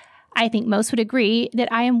housewives. I think most would agree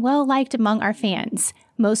that I am well liked among our fans.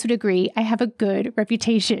 Most would agree I have a good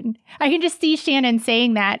reputation. I can just see Shannon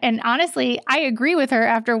saying that. And honestly, I agree with her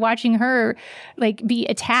after watching her be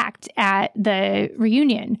attacked at the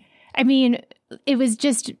reunion. I mean, it was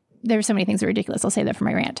just, there's so many things that are ridiculous. I'll say that for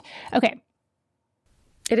my rant. Okay.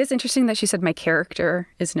 It is interesting that she said my character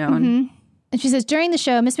is known. Mm-hmm. And she says, during the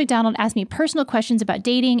show, Miss McDonald asked me personal questions about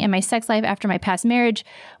dating and my sex life after my past marriage,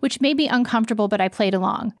 which made me uncomfortable, but I played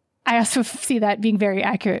along. I also see that being very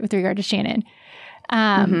accurate with regard to Shannon.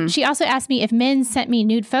 She also asked me if men sent me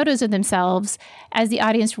nude photos of themselves, as the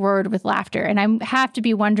audience roared with laughter. And I have to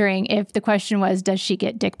be wondering if the question was, does she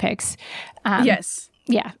get dick pics? Yes.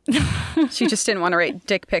 Yeah. She just didn't want to write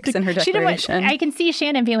dick pics in her declaration. I can see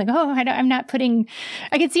Shannon being like, I'm not putting,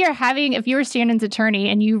 I can see her having, if you were Shannon's attorney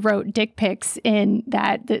and you wrote dick pics in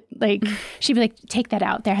that she'd be like, take that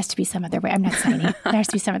out. There has to be some other way. I'm not signing. There has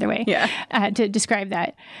to be some other way to describe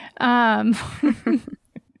that.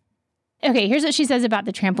 Okay, here's what she says about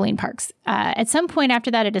the trampoline parks. At some point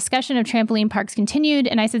after that, a discussion of trampoline parks continued,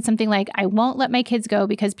 and I said something like, I won't let my kids go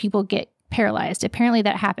because people get paralyzed. Apparently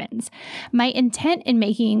that happens. My intent in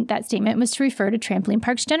making that statement was to refer to trampoline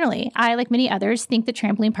parks generally. I, like many others, think that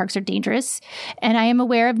trampoline parks are dangerous, and I am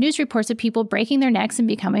aware of news reports of people breaking their necks and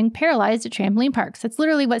becoming paralyzed at trampoline parks. That's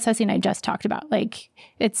literally what Ceci and I just talked about.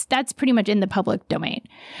 That's pretty much in the public domain.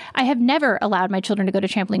 I have never allowed my children to go to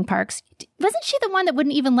trampoline parks. Wasn't she the one that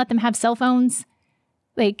wouldn't even let them have cell phones?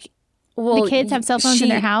 The kids have cell phones in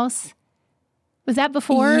their house? Was that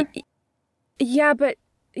before? Yeah, but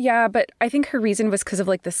I think her reason was because of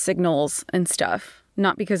the signals and stuff,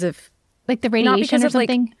 not because of the radiation or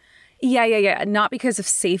something. Yeah. Not because of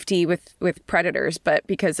safety with predators, but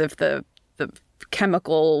because of the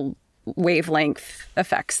chemical wavelength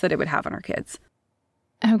effects that it would have on our kids.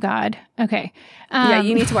 Oh, God. Okay.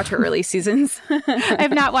 You need to watch her early seasons. I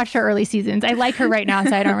have not watched her early seasons. I like her right now,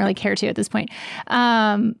 so I don't really care to at this point.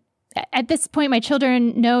 At this point, my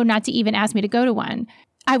children know not to even ask me to go to one.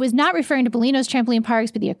 I was not referring to Bellino's trampoline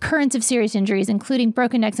parks, but the occurrence of serious injuries, including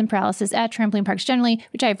broken necks and paralysis at trampoline parks generally,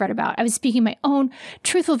 which I have read about. I was speaking my own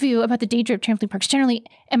truthful view about the danger of trampoline parks generally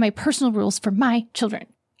and my personal rules for my children.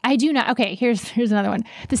 I do not. Okay, here's another one.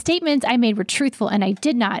 The statements I made were truthful, and I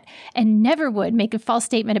did not and never would make a false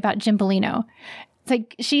statement about Jim Bellino.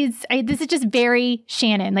 It's this is just very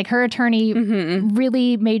Shannon. Her attorney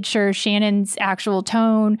really made sure Shannon's actual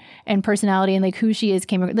tone and personality and who she is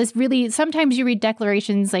came. This really, sometimes you read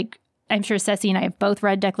declarations, I'm sure Ceci and I have both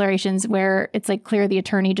read declarations where it's clear the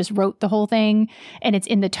attorney just wrote the whole thing and it's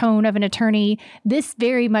in the tone of an attorney. This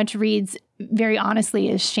very much reads very honestly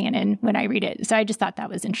as Shannon when I read it. So I just thought that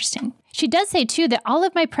was interesting. She does say too that all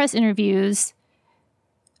of my press interviews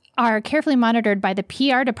are carefully monitored by the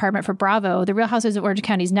PR department for Bravo, the Real Housewives of Orange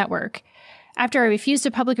County's network. After I refused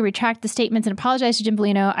to publicly retract the statements and apologize to Jim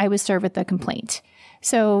Bellino, I was served with a complaint.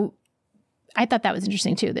 So I thought that was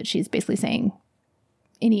interesting too, that she's basically saying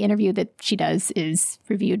any interview that she does is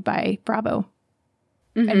reviewed by Bravo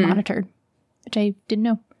and monitored, which I didn't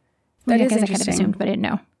know. I guess I kind of assumed, but I didn't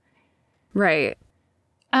know. Right.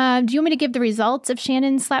 Do you want me to give the results of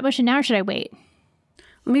Shannon's slap motion now, or should I wait?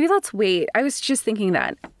 Maybe let's wait. I was just thinking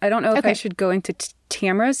that. I don't know if I should go into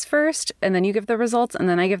Tamra's first, and then you give the results, and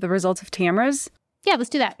then I give the results of Tamra's. Yeah,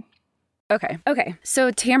 let's do that. Okay.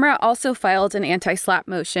 So Tamra also filed an anti-slap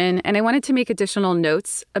motion, and I wanted to make additional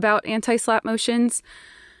notes about anti-slap motions.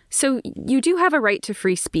 So you do have a right to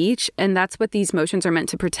free speech, and that's what these motions are meant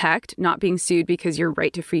to protect, not being sued because you're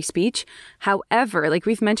right to free speech. However, like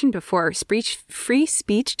we've mentioned before, free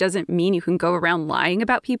speech doesn't mean you can go around lying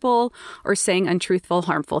about people or saying untruthful,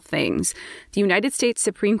 harmful things. The United States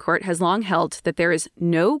Supreme Court has long held that there is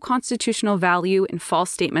no constitutional value in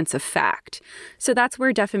false statements of fact. So that's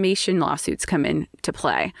where defamation lawsuits come into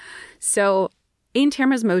play. So in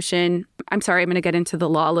Tamra's motion, I'm sorry, I'm going to get into the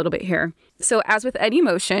law a little bit here. So as with any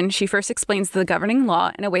motion, she first explains the governing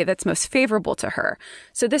law in a way that's most favorable to her.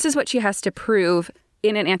 So this is what she has to prove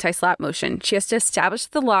in an anti-SLAPP motion. She has to establish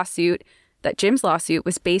that Jim's lawsuit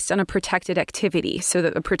was based on a protected activity, so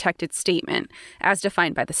that a protected statement as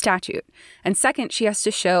defined by the statute. And second, she has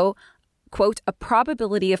to show, quote, a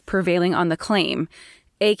probability of prevailing on the claim,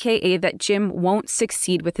 aka that Jim won't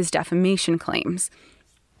succeed with his defamation claims.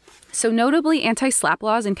 So notably, anti-SLAPP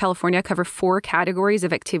laws in California cover 4 categories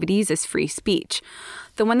of activities as free speech.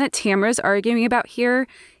 The one that Tamra's arguing about here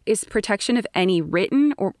is protection of any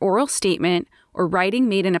written or oral statement or writing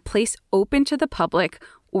made in a place open to the public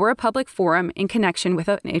or a public forum in connection with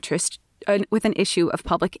an issue of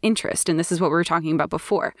public interest. And this is what we were talking about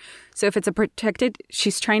before. So if it's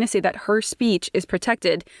she's trying to say that her speech is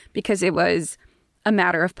protected because it was a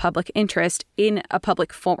matter of public interest in a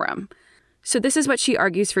public forum. So this is what she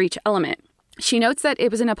argues for each element. She notes that it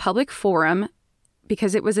was in a public forum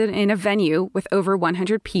because it was in a venue with over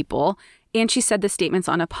 100 people, and she said the statement's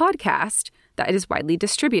on a podcast that is widely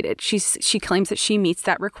distributed. She claims that she meets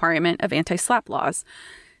that requirement of anti-SLAPP laws.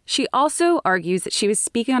 She also argues that she was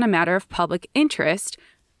speaking on a matter of public interest,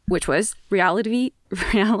 which was reality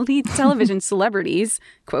television celebrities,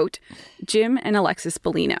 quote, Jim and Alexis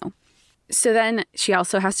Bellino. So then she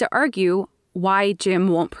also has to argue why Jim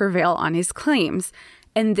won't prevail on his claims.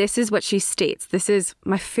 And this is what she states. This is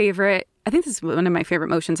my favorite. I think this is one of my favorite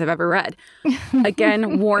motions I've ever read.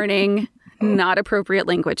 Again, warning, not appropriate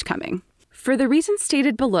language coming. For the reasons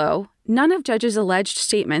stated below, none of Judge's alleged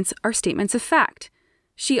statements are statements of fact.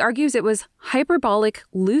 She argues it was hyperbolic,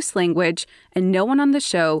 loose language, and no one on the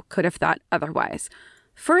show could have thought otherwise.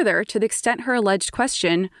 Further, to the extent her alleged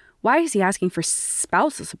question, why is he asking for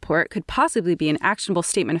spousal support, could possibly be an actionable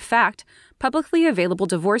statement of fact, publicly available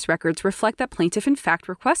divorce records reflect that plaintiff in fact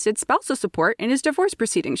requested spousal support in his divorce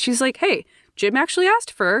proceedings. She's like, hey, Jim actually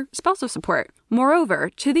asked for spousal support.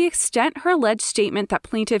 Moreover, to the extent her alleged statement that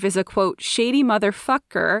plaintiff is a, quote, shady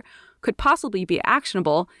motherfucker could possibly be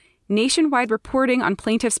actionable, nationwide reporting on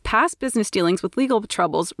plaintiff's past business dealings with legal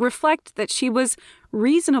troubles reflect that she was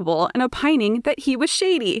reasonable in opining that he was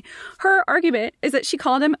shady. Her argument is that she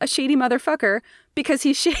called him a shady motherfucker because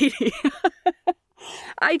he's shady.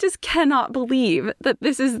 I just cannot believe that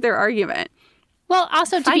this is their argument. Well,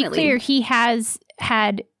 also to be clear, he has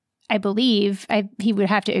had, I believe, he would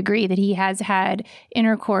have to agree that he has had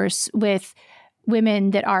intercourse with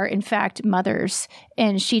women that are in fact mothers.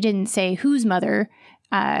 And she didn't say whose mother.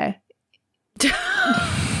 I'm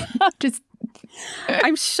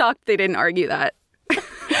shocked they didn't argue that.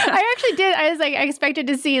 I actually did. I was like, I expected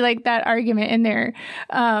to see like that argument in there.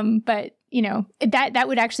 But you know, that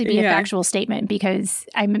would actually be a factual statement because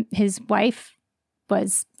his wife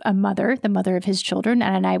was a mother, the mother of his children.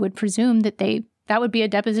 And I would presume that that would be a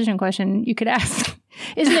deposition question you could ask.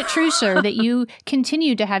 Isn't it true, sir, that you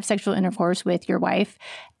continued to have sexual intercourse with your wife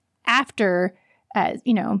after,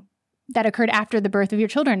 that occurred after the birth of your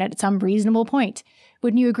children at some reasonable point?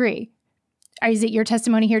 Wouldn't you agree? Is it your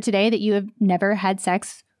testimony here today that you have never had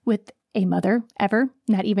sex with a mother ever?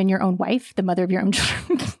 Not even your own wife, the mother of your own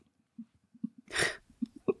children?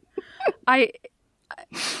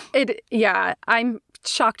 I'm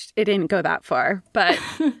shocked it didn't go that far. But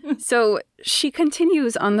so she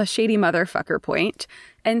continues on the shady motherfucker point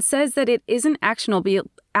and says that it isn't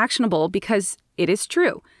actionable because it is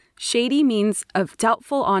true. Shady means of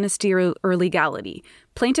doubtful honesty or legality.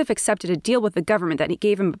 Plaintiff accepted a deal with the government that he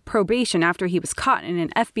gave him probation after he was caught in an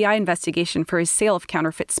FBI investigation for his sale of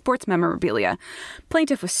counterfeit sports memorabilia.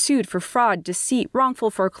 Plaintiff was sued for fraud, deceit,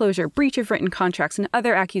 wrongful foreclosure, breach of written contracts, and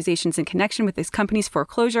other accusations in connection with his company's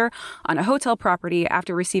foreclosure on a hotel property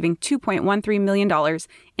after receiving $2.13 million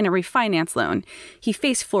in a refinance loan. He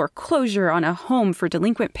faced foreclosure on a home for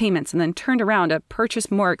delinquent payments and then turned around to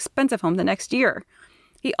purchase more expensive home the next year.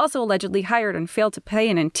 He also allegedly hired and failed to pay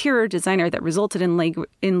an interior designer that resulted in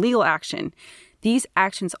legal action. These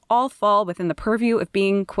actions all fall within the purview of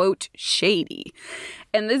being, quote, shady.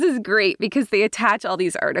 And this is great because they attach all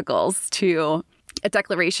these articles to a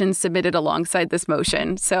declaration submitted alongside this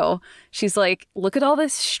motion. So she's like, look at all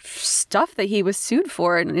this stuff that he was sued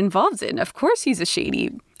for and involved in. Of course he's a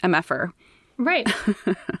shady MFer. Right.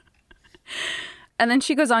 And then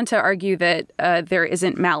she goes on to argue that there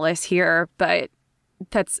isn't malice here, but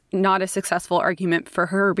that's not a successful argument for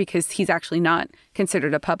her because he's actually not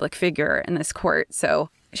considered a public figure in this court. So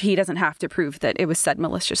he doesn't have to prove that it was said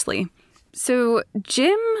maliciously. So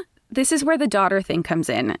Jim, this is where the daughter thing comes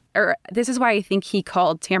in. Or this is why I think he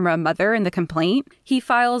called Tamra a mother in the complaint. He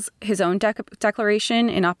files his own declaration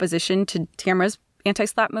in opposition to Tamra's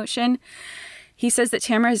anti-slap motion. He says that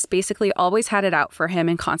Tamra has basically always had it out for him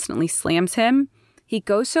and constantly slams him. He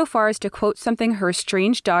goes so far as to quote something her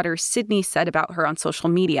estranged daughter, Sydney, said about her on social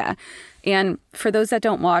media. And for those that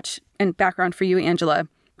don't watch, and background for you, Angela,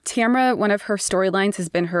 Tamra, one of her storylines has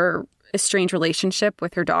been her estranged relationship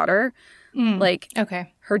with her daughter.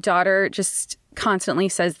 Her daughter just constantly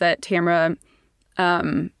says that Tamra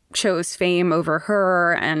chose fame over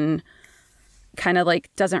her and kind of like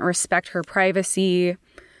doesn't respect her privacy.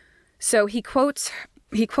 So he quotes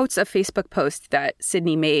a Facebook post that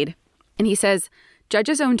Sydney made, and he says,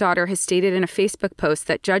 Judge's own daughter has stated in a Facebook post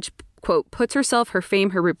that Judge, quote, puts herself, her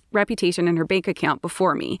fame, her reputation, and her bank account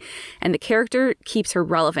before me, and the character keeps her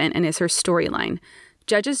relevant and is her storyline.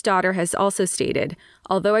 Judge's daughter has also stated,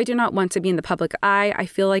 although I do not want to be in the public eye, I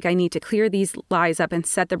feel like I need to clear these lies up and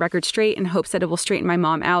set the record straight in hopes that it will straighten my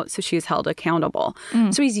mom out so she is held accountable.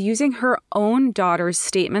 So he's using her own daughter's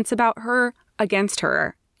statements about her against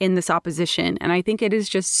her in this opposition. And I think it is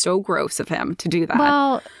just so gross of him to do that.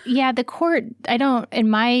 Well, yeah, the court, in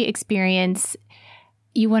my experience,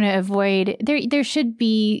 you want to avoid, there should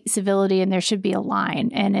be civility and there should be a line.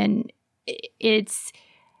 And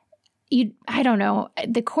I don't know.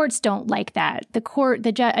 The courts don't like that.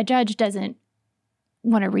 A judge doesn't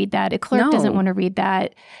want to read that. A clerk doesn't want to read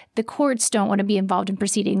that. The courts don't want to be involved in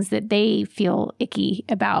proceedings that they feel icky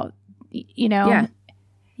about, you know?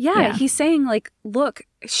 Yeah. He's saying like, look,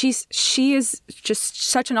 she is just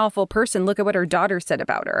such an awful person. Look at what her daughter said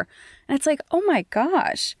about her. And it's like, oh my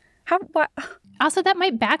gosh. What? Also, that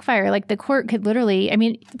might backfire. Like the court could literally,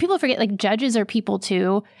 people forget like judges are people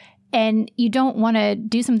too. And you don't want to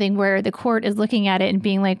do something where the court is looking at it and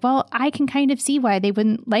being like, well, I can kind of see why they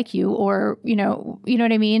wouldn't like you, or, you know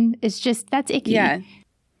what I mean? It's just, that's icky. Yeah.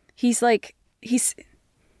 He's like, he's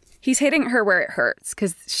hitting her where it hurts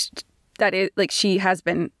because that is like she has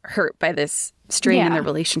been hurt by this strain in their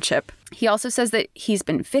relationship. He also says that he's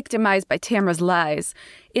been victimized by Tamra's lies.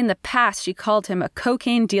 In the past, she called him a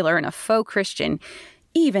cocaine dealer and a faux Christian,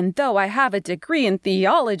 even though I have a degree in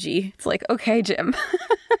theology. It's like, okay, Jim.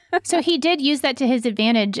 So he did use that to his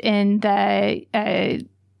advantage in the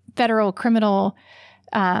federal criminal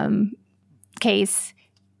case.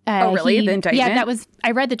 Oh, really? The indictment? Yeah,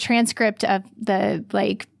 I read the transcript of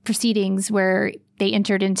the proceedings where they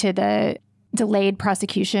entered into the delayed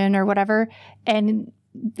prosecution or whatever. And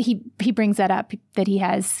he brings that up, that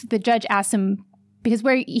the judge asked him, because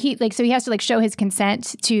so he has to show his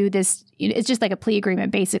consent to this. It's just like a plea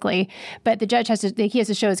agreement basically, but the judge has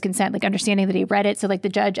to show his consent, understanding that he read it. So the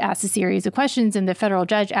judge asked a series of questions, and the federal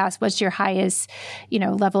judge asked, "What's your highest,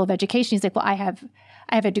 level of education?" He's like, "Well, I have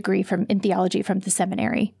a degree in theology from the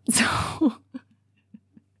seminary." So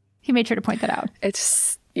he made sure to point that out.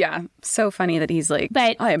 It's so funny that he's like,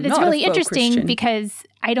 but I am it's not really a faux interesting Christian. Because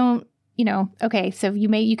I don't, okay, so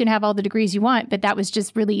you can have all the degrees you want, but that was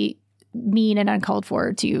just really mean and uncalled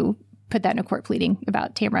for to put that in a court pleading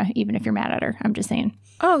about Tamra, even if you're mad at her. I'm just saying.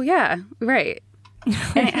 Oh, yeah. Right.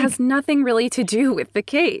 And it has nothing really to do with the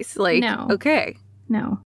case. No. Okay.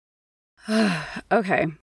 No. Okay.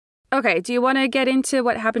 Okay. Do you want to get into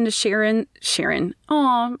what happened to Sharon? Sharon.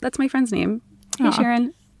 Aw, that's my friend's name. Hey, Aw.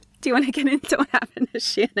 Sharon. Do you want to get into what happened to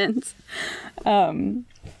Shannon's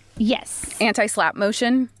Yes. anti-slap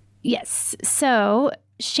motion? Yes. So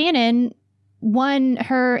Shannon won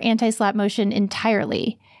her anti-slap motion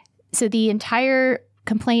entirely. So the entire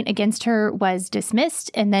complaint against her was dismissed,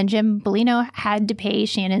 and then Jim Bellino had to pay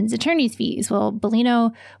Shannon's attorney's fees. Well,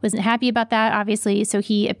 Bellino wasn't happy about that, obviously, so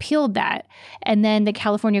he appealed that. And then the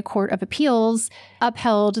California Court of Appeals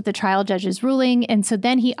upheld the trial judge's ruling, and so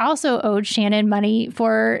then he also owed Shannon money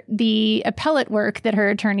for the appellate work that her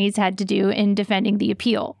attorneys had to do in defending the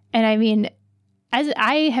appeal. And as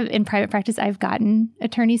I have in private practice, I've gotten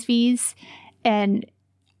attorney's fees, and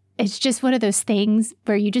it's just one of those things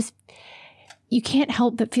where you can't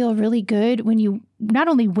help but feel really good when you not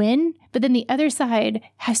only win, but then the other side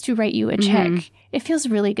has to write you a check. Mm-hmm. It feels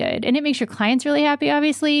really good. And it makes your clients really happy,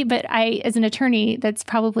 obviously. But as an attorney, that's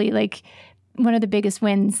probably one of the biggest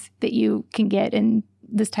wins that you can get in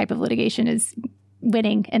this type of litigation is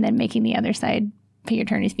winning and then making the other side pay your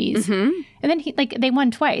attorney's fees. Mm-hmm. And then they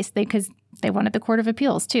won twice because they won at the Court of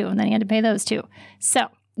Appeals too. And then he had to pay those too. So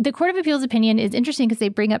the Court of Appeals opinion is interesting because they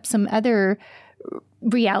bring up some other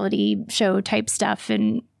reality show type stuff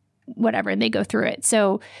and whatever, and they go through it.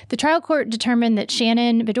 So the trial court determined that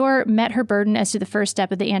Shannon Beador met her burden as to the first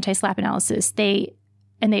step of the anti-SLAPP analysis. They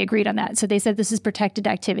agreed on that. So they said this is protected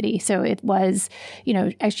activity. So it was,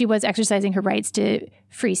 she was exercising her rights to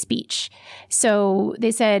free speech. So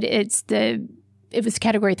they said it was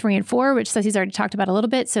category 3 and 4, which Ceci's already talked about a little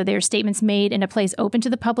bit. So they're statements made in a place open to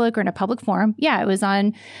the public or in a public forum. Yeah, it was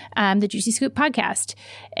on the Juicy Scoop podcast.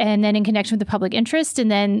 And then in connection with the public interest.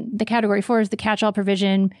 And then the category 4 is the catch-all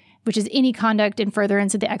provision, which is any conduct in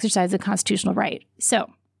furtherance of the exercise of the constitutional right.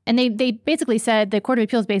 So, and they basically said, the Court of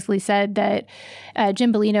Appeals basically said that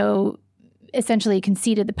Jim Bellino essentially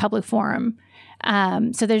conceded the public forum.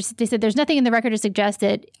 So they said there's nothing in the record to suggest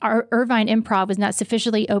that our Irvine Improv was not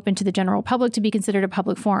sufficiently open to the general public to be considered a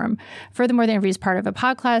public forum. Furthermore, the interview is part of a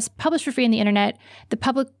podcast published for free on the internet. The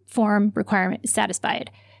public forum requirement is satisfied.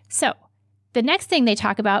 So the next thing they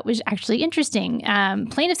talk about was actually interesting.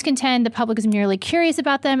 Plaintiffs contend the public is merely curious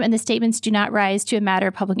about them and the statements do not rise to a matter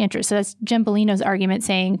of public interest. So that's Jim Bellino's argument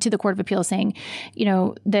saying to the Court of Appeals saying,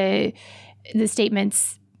 the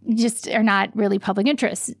statements just are not really public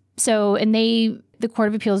interest. So, and the Court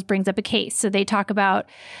of Appeals brings up a case. So they talk about,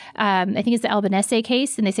 I think it's the Albanese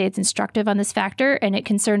case, and they say it's instructive on this factor, and it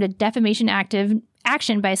concerned a defamation action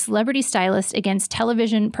by a celebrity stylist against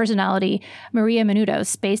television personality Maria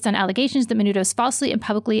Menounos based on allegations that Menounos falsely and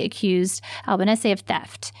publicly accused Albanese of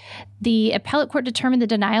theft. The appellate court determined the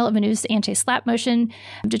denial of Menounos' anti-SLAPP motion,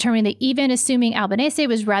 determining that even assuming Albanese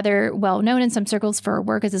was rather well known in some circles for her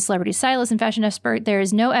work as a celebrity stylist and fashion expert, there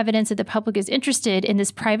is no evidence that the public is interested in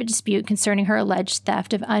this private dispute concerning her alleged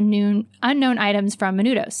theft of unknown items from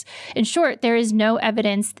Menounos. In short, there is no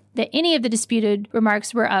evidence that any of the disputed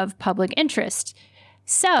remarks were of public interest.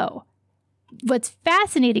 So what's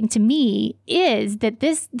fascinating to me is that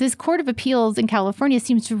this Court of Appeals in California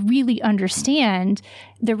seems to really understand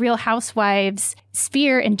the Real Housewives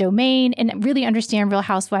sphere and domain and really understand Real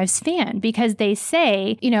Housewives fan, because they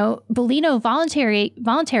say, Bellino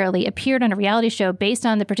voluntarily appeared on a reality show based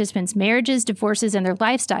on the participants' marriages, divorces, and their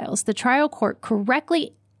lifestyles. The trial court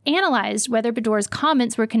correctly analyzed whether Beador's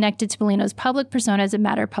comments were connected to Bellino's public persona as a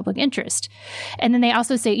matter of public interest. And then they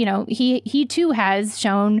also say, he too has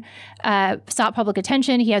sought public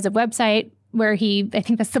attention. He has a website where I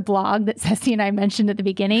think that's the blog that Ceci and I mentioned at the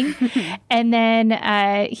beginning. And then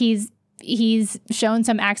he's shown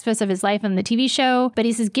some aspects of his life on the TV show, but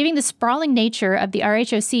he says, given the sprawling nature of the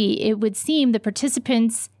RHOC, it would seem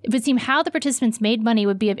how the participants made money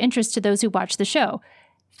would be of interest to those who watch the show.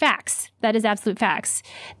 Facts. That is absolute facts.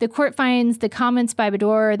 The court finds the comments by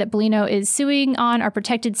Beador that Bellino is suing on are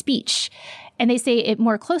protected speech. And they say it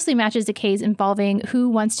more closely matches the case involving Who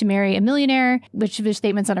Wants to Marry a Millionaire, which was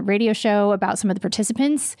statements on a radio show about some of the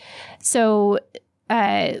participants. So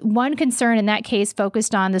one concern in that case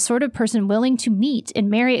focused on the sort of person willing to meet and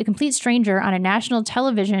marry a complete stranger on a national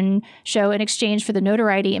television show in exchange for the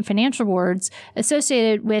notoriety and financial rewards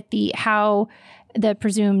associated with how the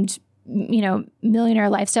presumed millionaire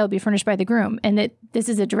lifestyle would be furnished by the groom. And that this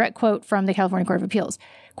is a direct quote from the California Court of Appeals.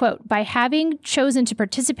 Quote, by having chosen to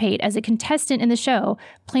participate as a contestant in the show,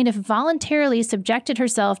 plaintiff voluntarily subjected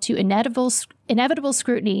herself to inevitable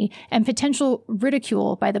scrutiny and potential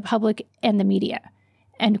ridicule by the public and the media,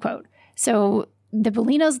 end quote. So the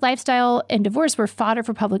Bellino's lifestyle and divorce were fodder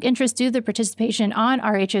for public interest due to the participation on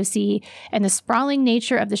RHOC and the sprawling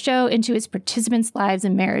nature of the show into its participants' lives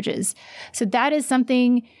and marriages. So that is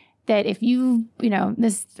something that if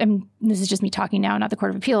this is just me talking now, not the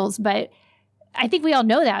Court of Appeals, but I think we all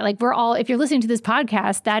know that. Like if you're listening to this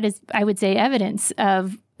podcast, that is, I would say, evidence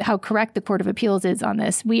of how correct the Court of Appeals is on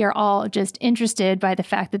this. We are all just interested by the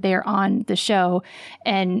fact that they are on the show.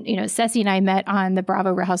 And, Ceci and I met on the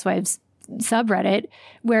Bravo Real Housewives subreddit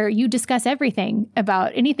where you discuss everything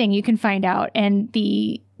about anything you can find out. And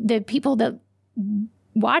the people that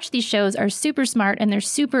watch these shows are super smart and they're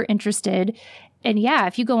super interested. And yeah,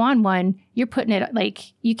 if you go on one, you're putting it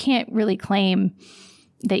you can't really claim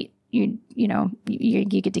that you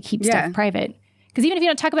get to keep stuff private. Because even if you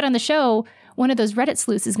don't talk about it on the show, one of those Reddit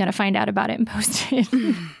sleuths is going to find out about it and post it.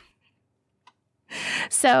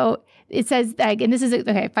 So it says, and this is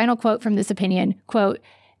final quote from this opinion, quote,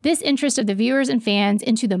 this interest of the viewers and fans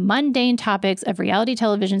into the mundane topics of reality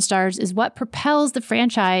television stars is what propels the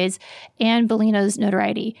franchise and Bellino's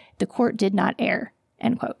notoriety. The court did not err,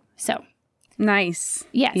 end quote. So. Nice.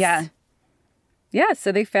 Yes. Yeah. Yeah.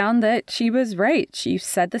 So they found that she was right. She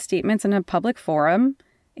said the statements in a public forum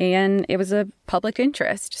and it was a public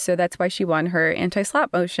interest. So that's why she won her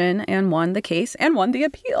anti-SLAPP motion and won the case and won the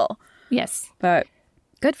appeal. Yes. But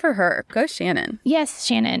good for her. Go Shannon. Yes,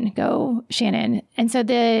 Shannon. Go Shannon. And so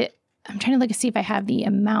the I'm trying to look to see if I have the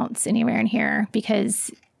amounts anywhere in here,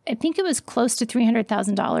 because I think it was close to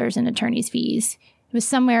 $300,000 in attorney's fees. It was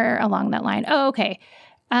somewhere along that line. Oh, okay.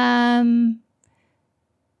 Yeah,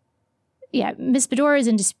 Ms. Bedore is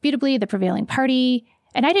indisputably the prevailing party.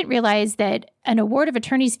 And I didn't realize that an award of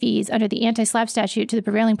attorney's fees under the anti-SLAPP statute to the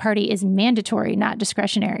prevailing party is mandatory, not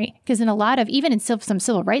discretionary. Because in a lot of, even in some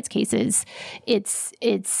civil rights cases, it's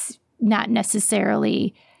not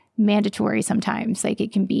necessarily mandatory sometimes. Like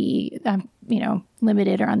it can be,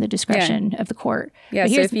 limited or on the discretion of the court. Yeah,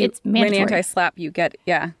 but so if you it's mandatory. win anti-SLAPP, you get,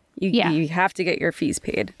 you have to get your fees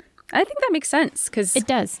paid. I think that makes sense because it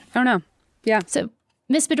does. I don't know. Yeah. So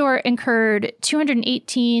Ms. Bedore incurred over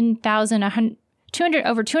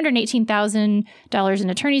 $218,000 in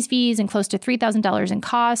attorney's fees and close to $3,000 in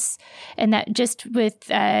costs, and that just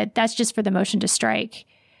that's just for the motion to strike.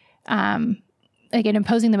 Again,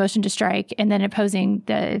 imposing the motion to strike and then imposing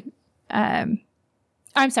the. I'm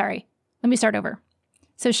sorry. Let me start over.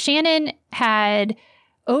 So Shannon had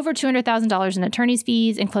over $200,000 in attorney's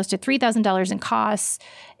fees and close to $3,000 in costs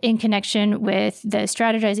in connection with the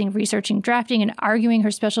strategizing, researching, drafting, and arguing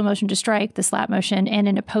her special motion to strike, the SLAPP motion, and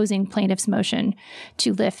in opposing plaintiff's motion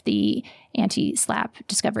to lift the anti-SLAPP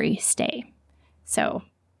discovery stay. So,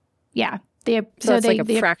 yeah. It's like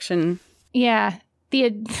a fraction. Yeah.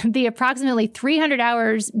 The approximately 300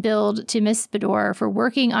 hours billed to Ms. Bedore for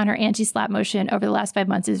working on her anti-SLAPP motion over the last 5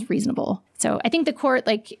 months is reasonable. So I think the court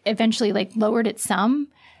eventually lowered it some,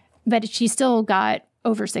 but she still got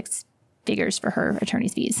over six figures for her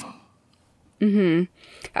attorney's fees. Mm-hmm.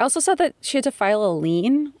 I also saw that she had to file a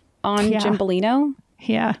lien on Jim Bellino.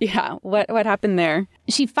 Yeah. Yeah. What happened there?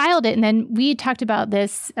 She filed it, and then we talked about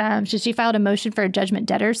this. She filed a motion for a judgment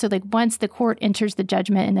debtor. So once the court enters the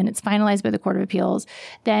judgment and then it's finalized by the Court of Appeals,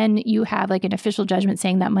 then you have an official judgment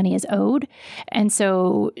saying that money is owed. And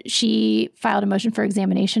so she filed a motion for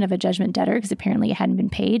examination of a judgment debtor because apparently it hadn't been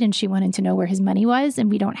paid, and she wanted to know where his money was. And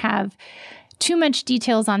we don't have too much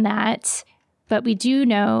details on that, but we do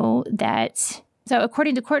know that. So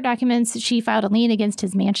according to court documents, she filed a lien against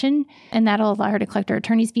his mansion, and that'll allow her to collect her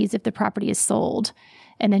attorney's fees if the property is sold.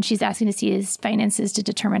 And then she's asking to see his finances to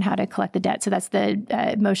determine how to collect the debt. So that's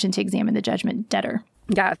the motion to examine the judgment debtor.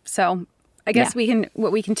 Yeah. So I guess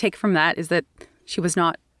what we can take from that is that she was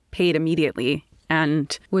not paid immediately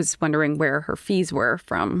and was wondering where her fees were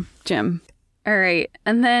from Jim. All right.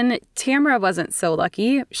 And then Tamra wasn't so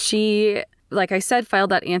lucky. She, like I said,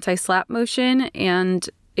 filed that anti-SLAPP motion, and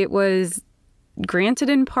it was granted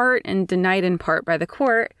in part and denied in part by the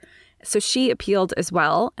court. So she appealed as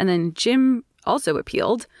well. And then Jim also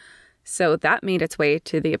appealed. So that made its way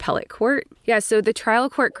to the appellate court. Yeah, so the trial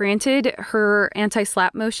court granted her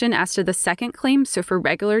anti-SLAPP motion as to the second claim, so for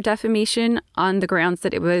regular defamation, on the grounds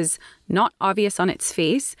that it was not obvious on its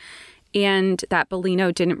face and that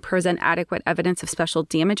Bellino didn't present adequate evidence of special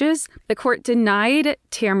damages. The court denied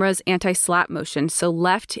Tamra's anti-SLAPP motion, so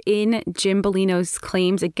left in Jim Bellino's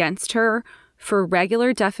claims against her for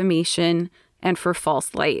regular defamation and for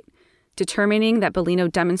false light, determining that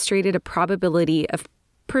Bellino demonstrated a probability of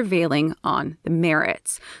prevailing on the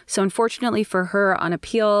merits. So unfortunately for her, on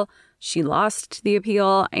appeal, she lost the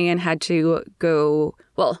appeal and had to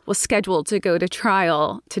was scheduled to go to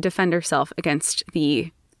trial to defend herself against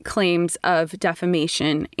the claims of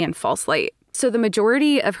defamation and false light. So the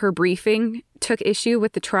majority of her briefing took issue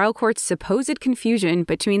with the trial court's supposed confusion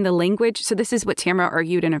between the language. So this is what Tamra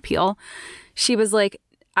argued in appeal. She was like,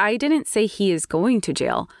 I didn't say he is going to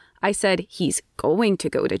jail. I said he's going to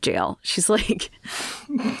go to jail. She's like,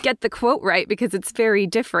 get the quote right because it's very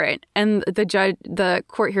different. And the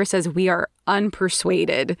court here says we are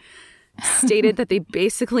unpersuaded, stated that they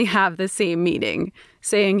basically have the same meaning.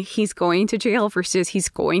 Saying he's going to jail versus he's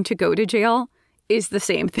going to go to jail is the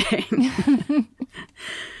same thing.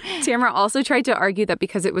 Tamra also tried to argue that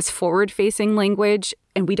because it was forward-facing language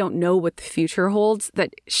and we don't know what the future holds,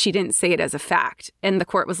 that she didn't say it as a fact. And the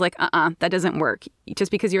court was like, that doesn't work.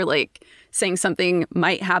 Just because you're saying something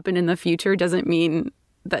might happen in the future doesn't mean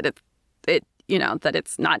that that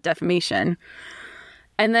it's not defamation.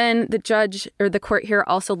 And then the court here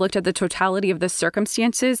also looked at the totality of the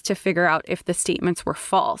circumstances to figure out if the statements were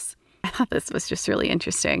false. I thought this was just really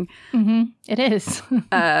interesting. Mm-hmm. It is.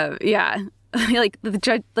 Yeah.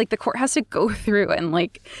 The court has to go through and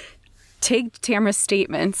take Tamra's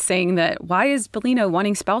statements saying that why is Bellino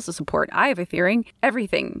wanting spousal support? I have a theory.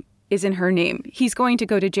 Everything is in her name. He's going to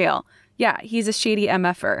go to jail. Yeah, he's a shady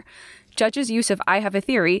MFer. Judge's use of I have a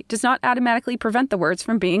theory does not automatically prevent the words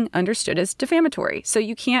from being understood as defamatory. So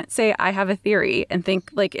you can't say I have a theory and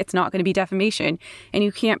think it's not going to be defamation. And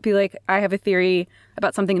you can't be like, I have a theory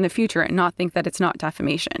about something in the future and not think that it's not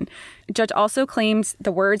defamation. Judge also claims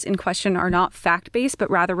the words in question are not fact-based, but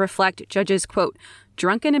rather reflect Judge's, quote,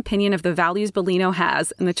 drunken opinion of the values Bellino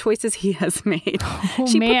has and the choices he has made.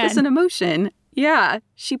 She put this in emotion. Yeah,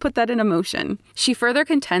 she put that in emotion. She further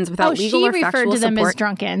contends without legal or factual support. She referred to them as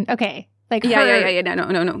drunken. Okay. Like yeah, her...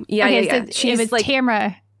 No. Yeah, okay, yeah. So she's like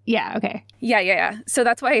Tamra. Yeah, okay. Yeah. So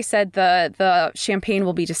that's why I said the champagne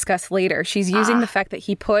will be discussed later. She's using the fact that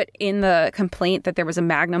he put in the complaint that there was a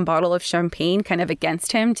Magnum bottle of champagne kind of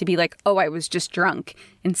against him to be like, oh, I was just drunk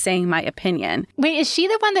and saying my opinion. Wait, is she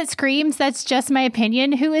the one that screams, that's just my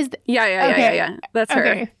opinion? Who is... Yeah. That's her.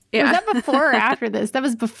 Okay. Yeah. Was that before or after this? That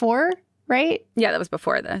was before, right? Yeah, that was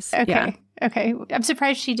before this. Okay. Yeah. Okay. I'm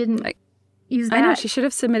surprised she didn't use that. I know, she should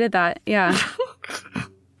have submitted that. Yeah.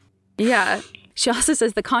 Yeah. She also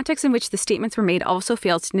says the context in which the statements were made also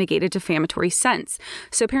fails to negate a defamatory sense.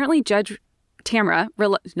 So apparently Tamra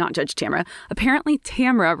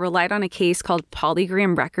relied on a case called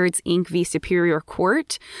Polygram Records, Inc. v. Superior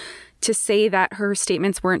Court to say that her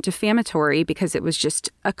statements weren't defamatory because it was just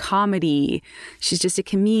a comedy. She's just a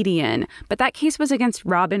comedian. But that case was against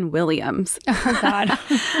Robin Williams. Oh, God.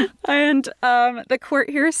 And the court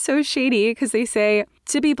here is so shady because they say,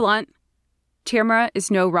 to be blunt, Tamra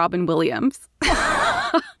is no Robin Williams.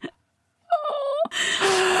 While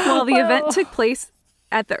the event took place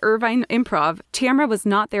at the Irvine Improv, Tamra was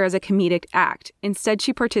not there as a comedic act. Instead,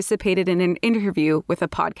 she participated in an interview with a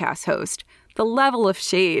podcast host. The level of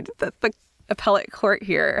shade that the appellate court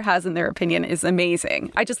here has in their opinion is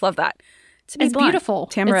amazing. I just love that. It's blunt, beautiful.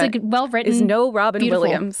 Tamra it's like well-written. Is no Robin beautiful.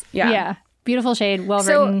 Williams. Yeah. Beautiful shade,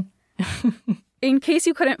 well-written. So, in case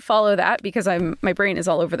you couldn't follow that, because my brain is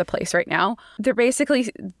all over the place right now, they're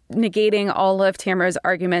basically negating all of Tamra's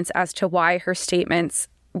arguments as to why her statements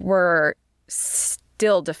were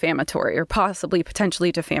still defamatory or possibly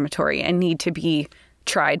potentially defamatory and need to be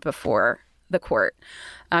tried before the court.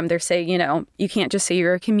 They're saying, you can't just say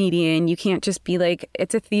you're a comedian. You can't just be like,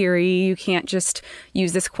 it's a theory. You can't just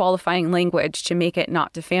use this qualifying language to make it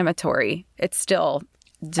not defamatory. It's still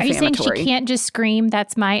defamatory. Are you saying she can't just scream,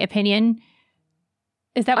 that's my opinion?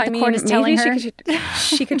 Is that what the court is telling her?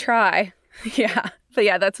 She could try. Yeah. But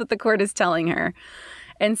yeah, that's what the court is telling her.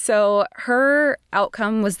 And so her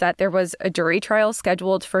outcome was that there was a jury trial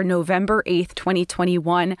scheduled for November 8th,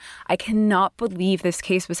 2021. I cannot believe this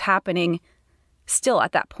case was happening still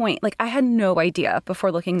at that point. Like, I had no idea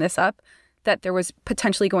before looking this up that there was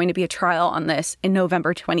potentially going to be a trial on this in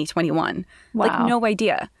November 2021. Wow. Like, no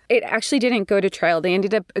idea. It actually didn't go to trial. They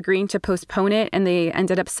ended up agreeing to postpone it, and they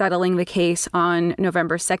ended up settling the case on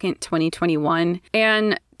November 2nd, 2021.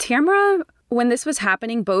 And Tamra, when this was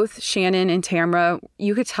happening, both Shannon and Tamra,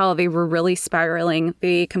 you could tell they were really spiraling.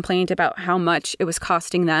 They complained about how much it was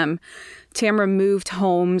costing them. Tamra moved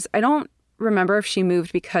homes. I don't remember if she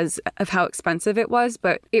moved because of how expensive it was,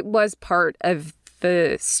 but it was part of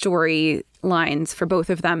the storylines for both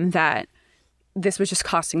of them that this was just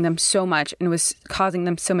costing them so much and was causing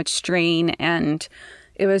them so much strain, and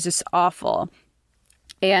it was just awful.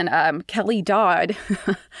 And Kelly Dodd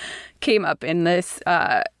came up in this,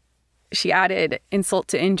 she added insult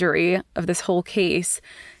to injury of this whole case.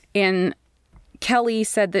 And Kelly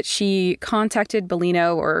said that she contacted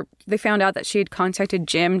Bellino, or they found out that she had contacted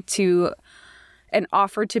Jim and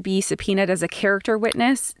offered to be subpoenaed as a character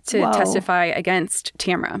witness to testify against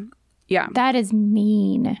Tamra. Yeah. That is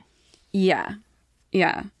mean. Yeah.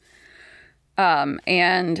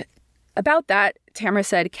 And about that, Tamra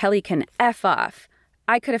said, Kelly can F off.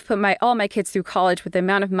 I could have put all my kids through college with the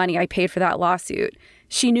amount of money I paid for that lawsuit.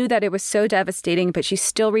 She knew that it was so devastating, but she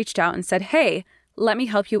still reached out and said, hey, let me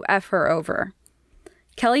help you F her over.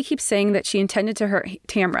 Kelly keeps saying that she intended to hurt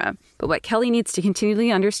Tamra, but what Kelly needs to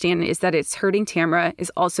continually understand is that it's hurting Tamra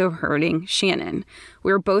is also hurting Shannon.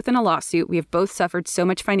 We're both in a lawsuit. We have both suffered so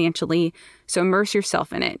much financially, so immerse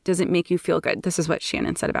yourself in it. Does it make you feel good? This is what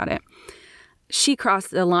Shannon said about it. She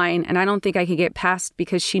crossed the line, and I don't think I can get past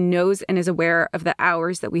because she knows and is aware of the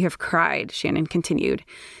hours that we have cried, Shannon continued.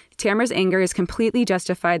 Tamra's anger is completely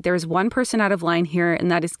justified. There is one person out of line here,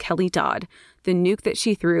 and that is Kelly Dodd. The nuke that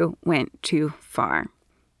she threw went too far.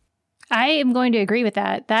 I am going to agree with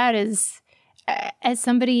that. That is, as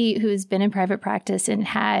somebody who's been in private practice and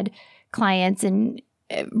had clients and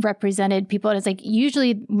represented people, it's like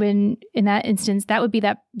usually when in that instance, that would be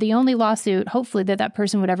the only lawsuit, hopefully, that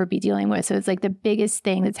person would ever be dealing with. So it's like the biggest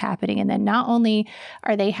thing that's happening. And then not only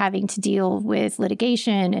are they having to deal with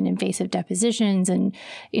litigation and invasive depositions and,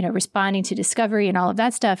 responding to discovery and all of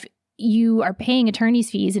that stuff, you are paying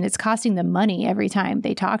attorney's fees and it's costing them money every time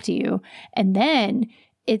they talk to you. And then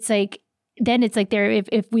it's like there,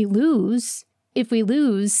 if we lose,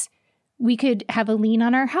 we could have a lien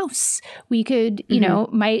on our house. We could, you know,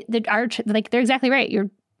 they're exactly right.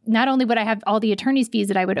 Not only would I have all the attorney's fees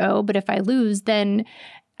that I would owe, but if I lose, then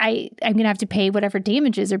I'm going to have to pay whatever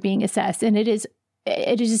damages are being assessed. And it is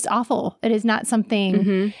just awful. It is not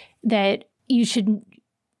something that you should,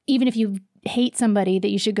 even if you hate somebody, that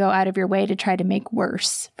you should go out of your way to try to make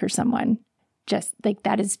worse for someone. Just like,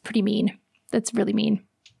 that is pretty mean. That's really mean.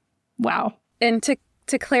 Wow. And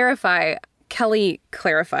to clarify, Kelly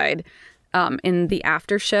clarified in the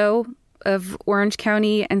after show of Orange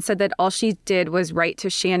County and said that all she did was write to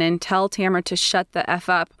Shannon, tell Tamra to shut the F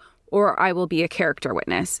up or I will be a character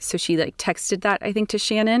witness. So she like texted that, I think, to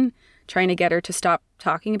Shannon, trying to get her to stop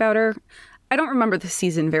talking about her. I don't remember the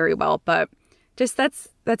season very well, but just that's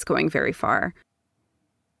going very far.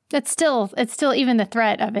 It's still even the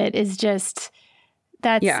threat of it is just,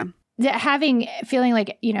 that's feeling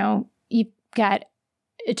like, you know, you've got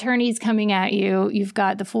attorneys coming at you, you've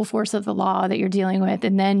got the full force of the law that you're dealing with,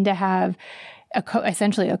 and then to have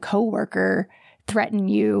essentially a coworker threaten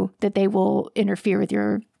you that they will interfere with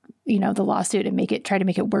your, you know, the lawsuit and try to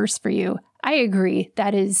make it worse for you. I agree.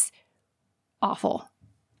 That is awful.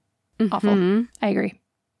 Awful. I agree.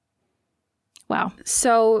 Wow.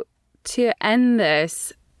 So to end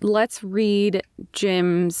this, let's read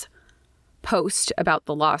Jim's post about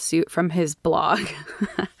the lawsuit from his blog.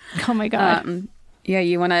 Oh my God. Yeah,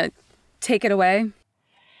 you want to take it away?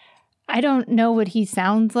 I don't know what he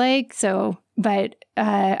sounds like, but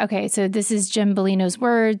okay, so this is Jim Bellino's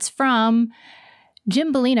words from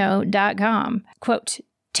jimbellino.com. Quote,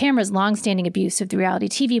 Tamra's longstanding abuse of the reality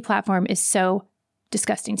TV platform is so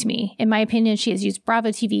disgusting to me. In my opinion, she has used Bravo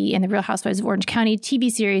TV and the Real Housewives of Orange County TV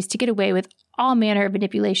series to get away with all manner of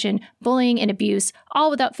manipulation, bullying, and abuse,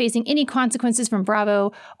 all without facing any consequences from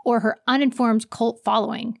Bravo or her uninformed cult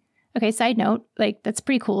following. Okay, side note, like, that's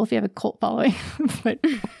pretty cool if you have a cult following, but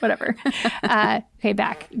whatever. Okay,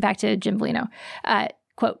 back to Jim Bellino.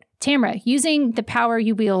 Quote, Tamra, using the power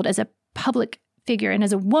you wield as a public figure and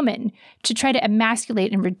as a woman to try to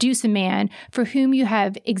emasculate and reduce a man for whom you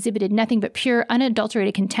have exhibited nothing but pure,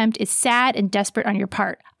 unadulterated contempt is sad and desperate on your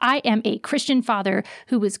part. I am a Christian father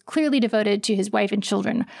who was clearly devoted to his wife and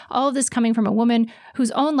children. All of this coming from a woman whose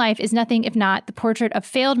own life is nothing if not the portrait of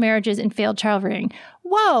failed marriages and failed childbearing.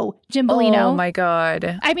 Whoa, Jim Bellino. Oh my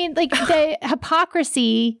God. I mean, like, the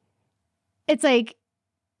hypocrisy, it's like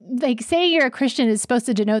saying you're a Christian is supposed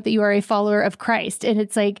to denote that you are a follower of Christ. And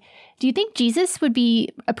it's like, do you think Jesus would be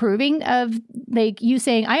approving of like you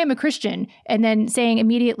saying, I am a Christian, and then saying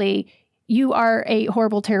immediately, you are a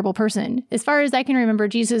horrible, terrible person? As far as I can remember,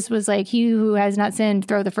 Jesus was like, he who has not sinned,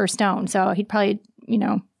 throw the first stone. So he'd probably, you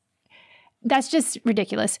know, that's just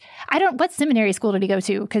ridiculous. What seminary school did he go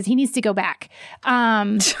to? Because he needs to go back.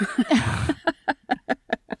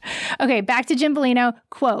 Okay, back to Jim Bellino.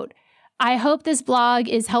 Quote, I hope this blog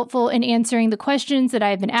is helpful in answering the questions that I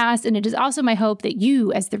have been asked, and it is also my hope that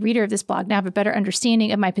you, as the reader of this blog, now have a better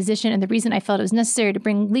understanding of my position and the reason I felt it was necessary to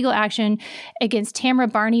bring legal action against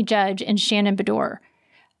Tamra Barney Judge and Shannon Bedore.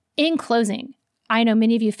 In closing, I know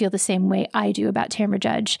many of you feel the same way I do about Tamra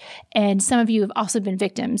Judge, and some of you have also been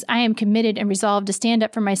victims. I am committed and resolved to stand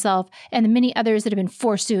up for myself and the many others that have been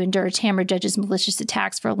forced to endure Tamra Judge's malicious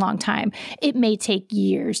attacks for a long time. It may take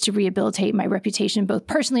years to rehabilitate my reputation, both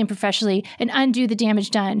personally and professionally, and undo the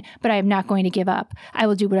damage done, but I am not going to give up. I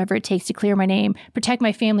will do whatever it takes to clear my name, protect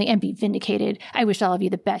my family, and be vindicated. I wish all of you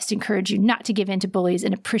the best, encourage you not to give in to bullies,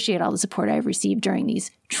 and appreciate all the support I have received during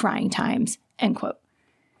these trying times. End quote.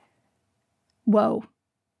 Whoa.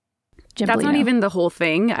 Jim That's Bellino. not even the whole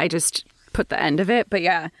thing. I just put the end of it. But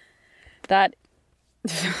yeah, that...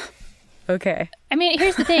 Okay. I mean,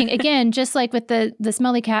 here's the thing. Again, just like with the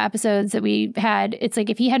Smelly Cat episodes that we had, it's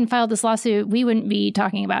like if he hadn't filed this lawsuit, we wouldn't be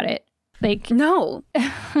talking about it. Like, no.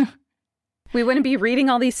 We wouldn't be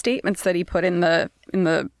reading all these statements that he put in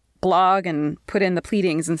the blog and put in the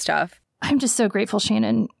pleadings and stuff. I'm just so grateful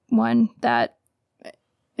Shannon won that.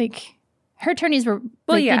 Like... Her attorneys were,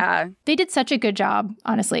 well, like, yeah. They did such a good job,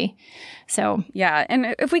 honestly. So, yeah.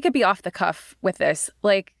 And if we could be off the cuff with this,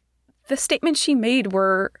 like, the statements she made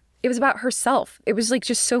it was about herself. It was like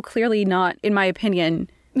just so clearly not, in my opinion,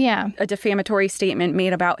 a defamatory statement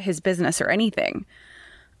made about his business or anything,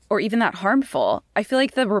 or even that harmful. I feel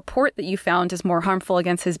like the report that you found is more harmful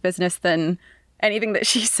against his business than anything that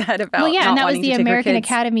she said about. Well, yeah, and that was the American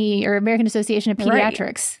Academy or American Association of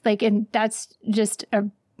Pediatrics. Right. Like, and that's just a...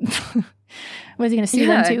 Was he going to sue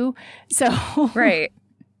them too? So right,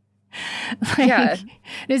 it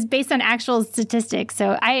was based on actual statistics.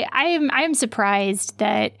 So I am surprised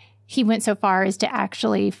that he went so far as to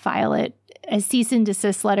actually file it a cease and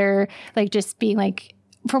desist letter, like just being like,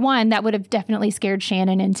 for one, that would have definitely scared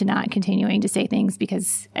Shannon into not continuing to say things,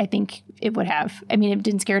 because I think it would have. I mean, it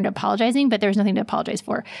didn't scare her into apologizing, but there was nothing to apologize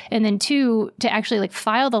for. And then two, to actually like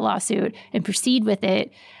file the lawsuit and proceed with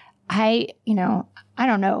it, I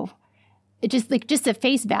don't know. It just the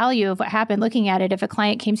face value of what happened, looking at it, if a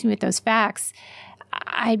client came to me with those facts,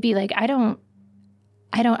 I'd be like, I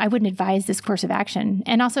wouldn't advise this course of action.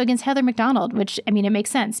 And also against Heather McDonald, which, I mean, it makes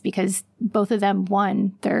sense because both of them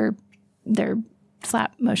won their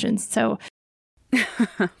slap motions. So,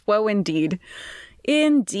 whoa, indeed.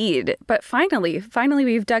 Indeed. But finally,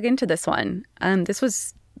 we've dug into this one. This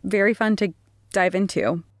was very fun to dive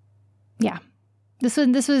into. Yeah. This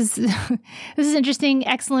was interesting.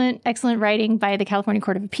 Excellent writing by the California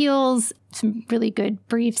Court of Appeals. Some really good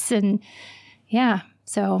briefs, and yeah.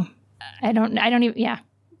 So I don't even. Yeah.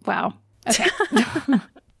 Wow. Okay.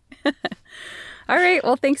 All right.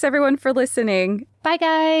 Well, thanks everyone for listening. Bye,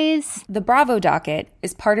 guys. The Bravo Docket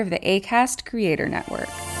is part of the Acast Creator Network.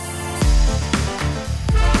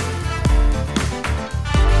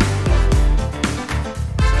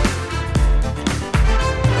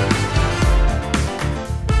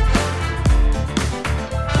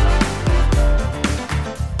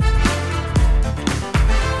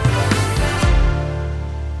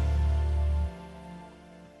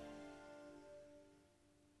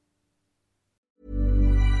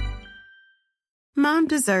 Mom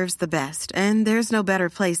deserves the best, and there's no better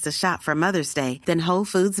place to shop for Mother's Day than Whole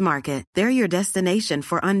Foods Market. They're your destination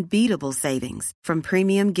for unbeatable savings, from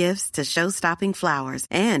premium gifts to show-stopping flowers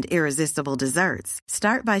and irresistible desserts.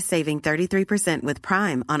 Start by saving 33% with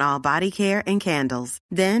Prime on all body care and candles.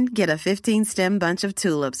 Then get a 15-stem bunch of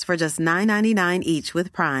tulips for just $9.99 each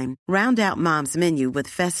with Prime. Round out Mom's menu with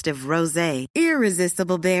festive rosé,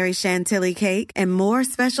 irresistible berry chantilly cake, and more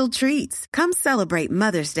special treats. Come celebrate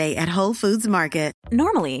Mother's Day at Whole Foods Market.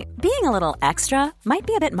 Normally, being a little extra might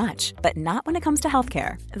be a bit much, but not when it comes to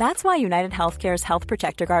healthcare. That's why United Healthcare's Health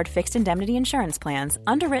Protector Guard fixed indemnity insurance plans,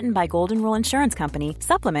 underwritten by Golden Rule Insurance Company,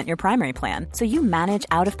 supplement your primary plan so you manage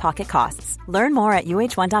out-of-pocket costs. Learn more at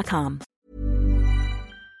uh1.com.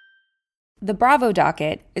 The Bravo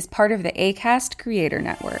Docket is part of the Acast Creator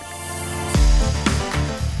Network.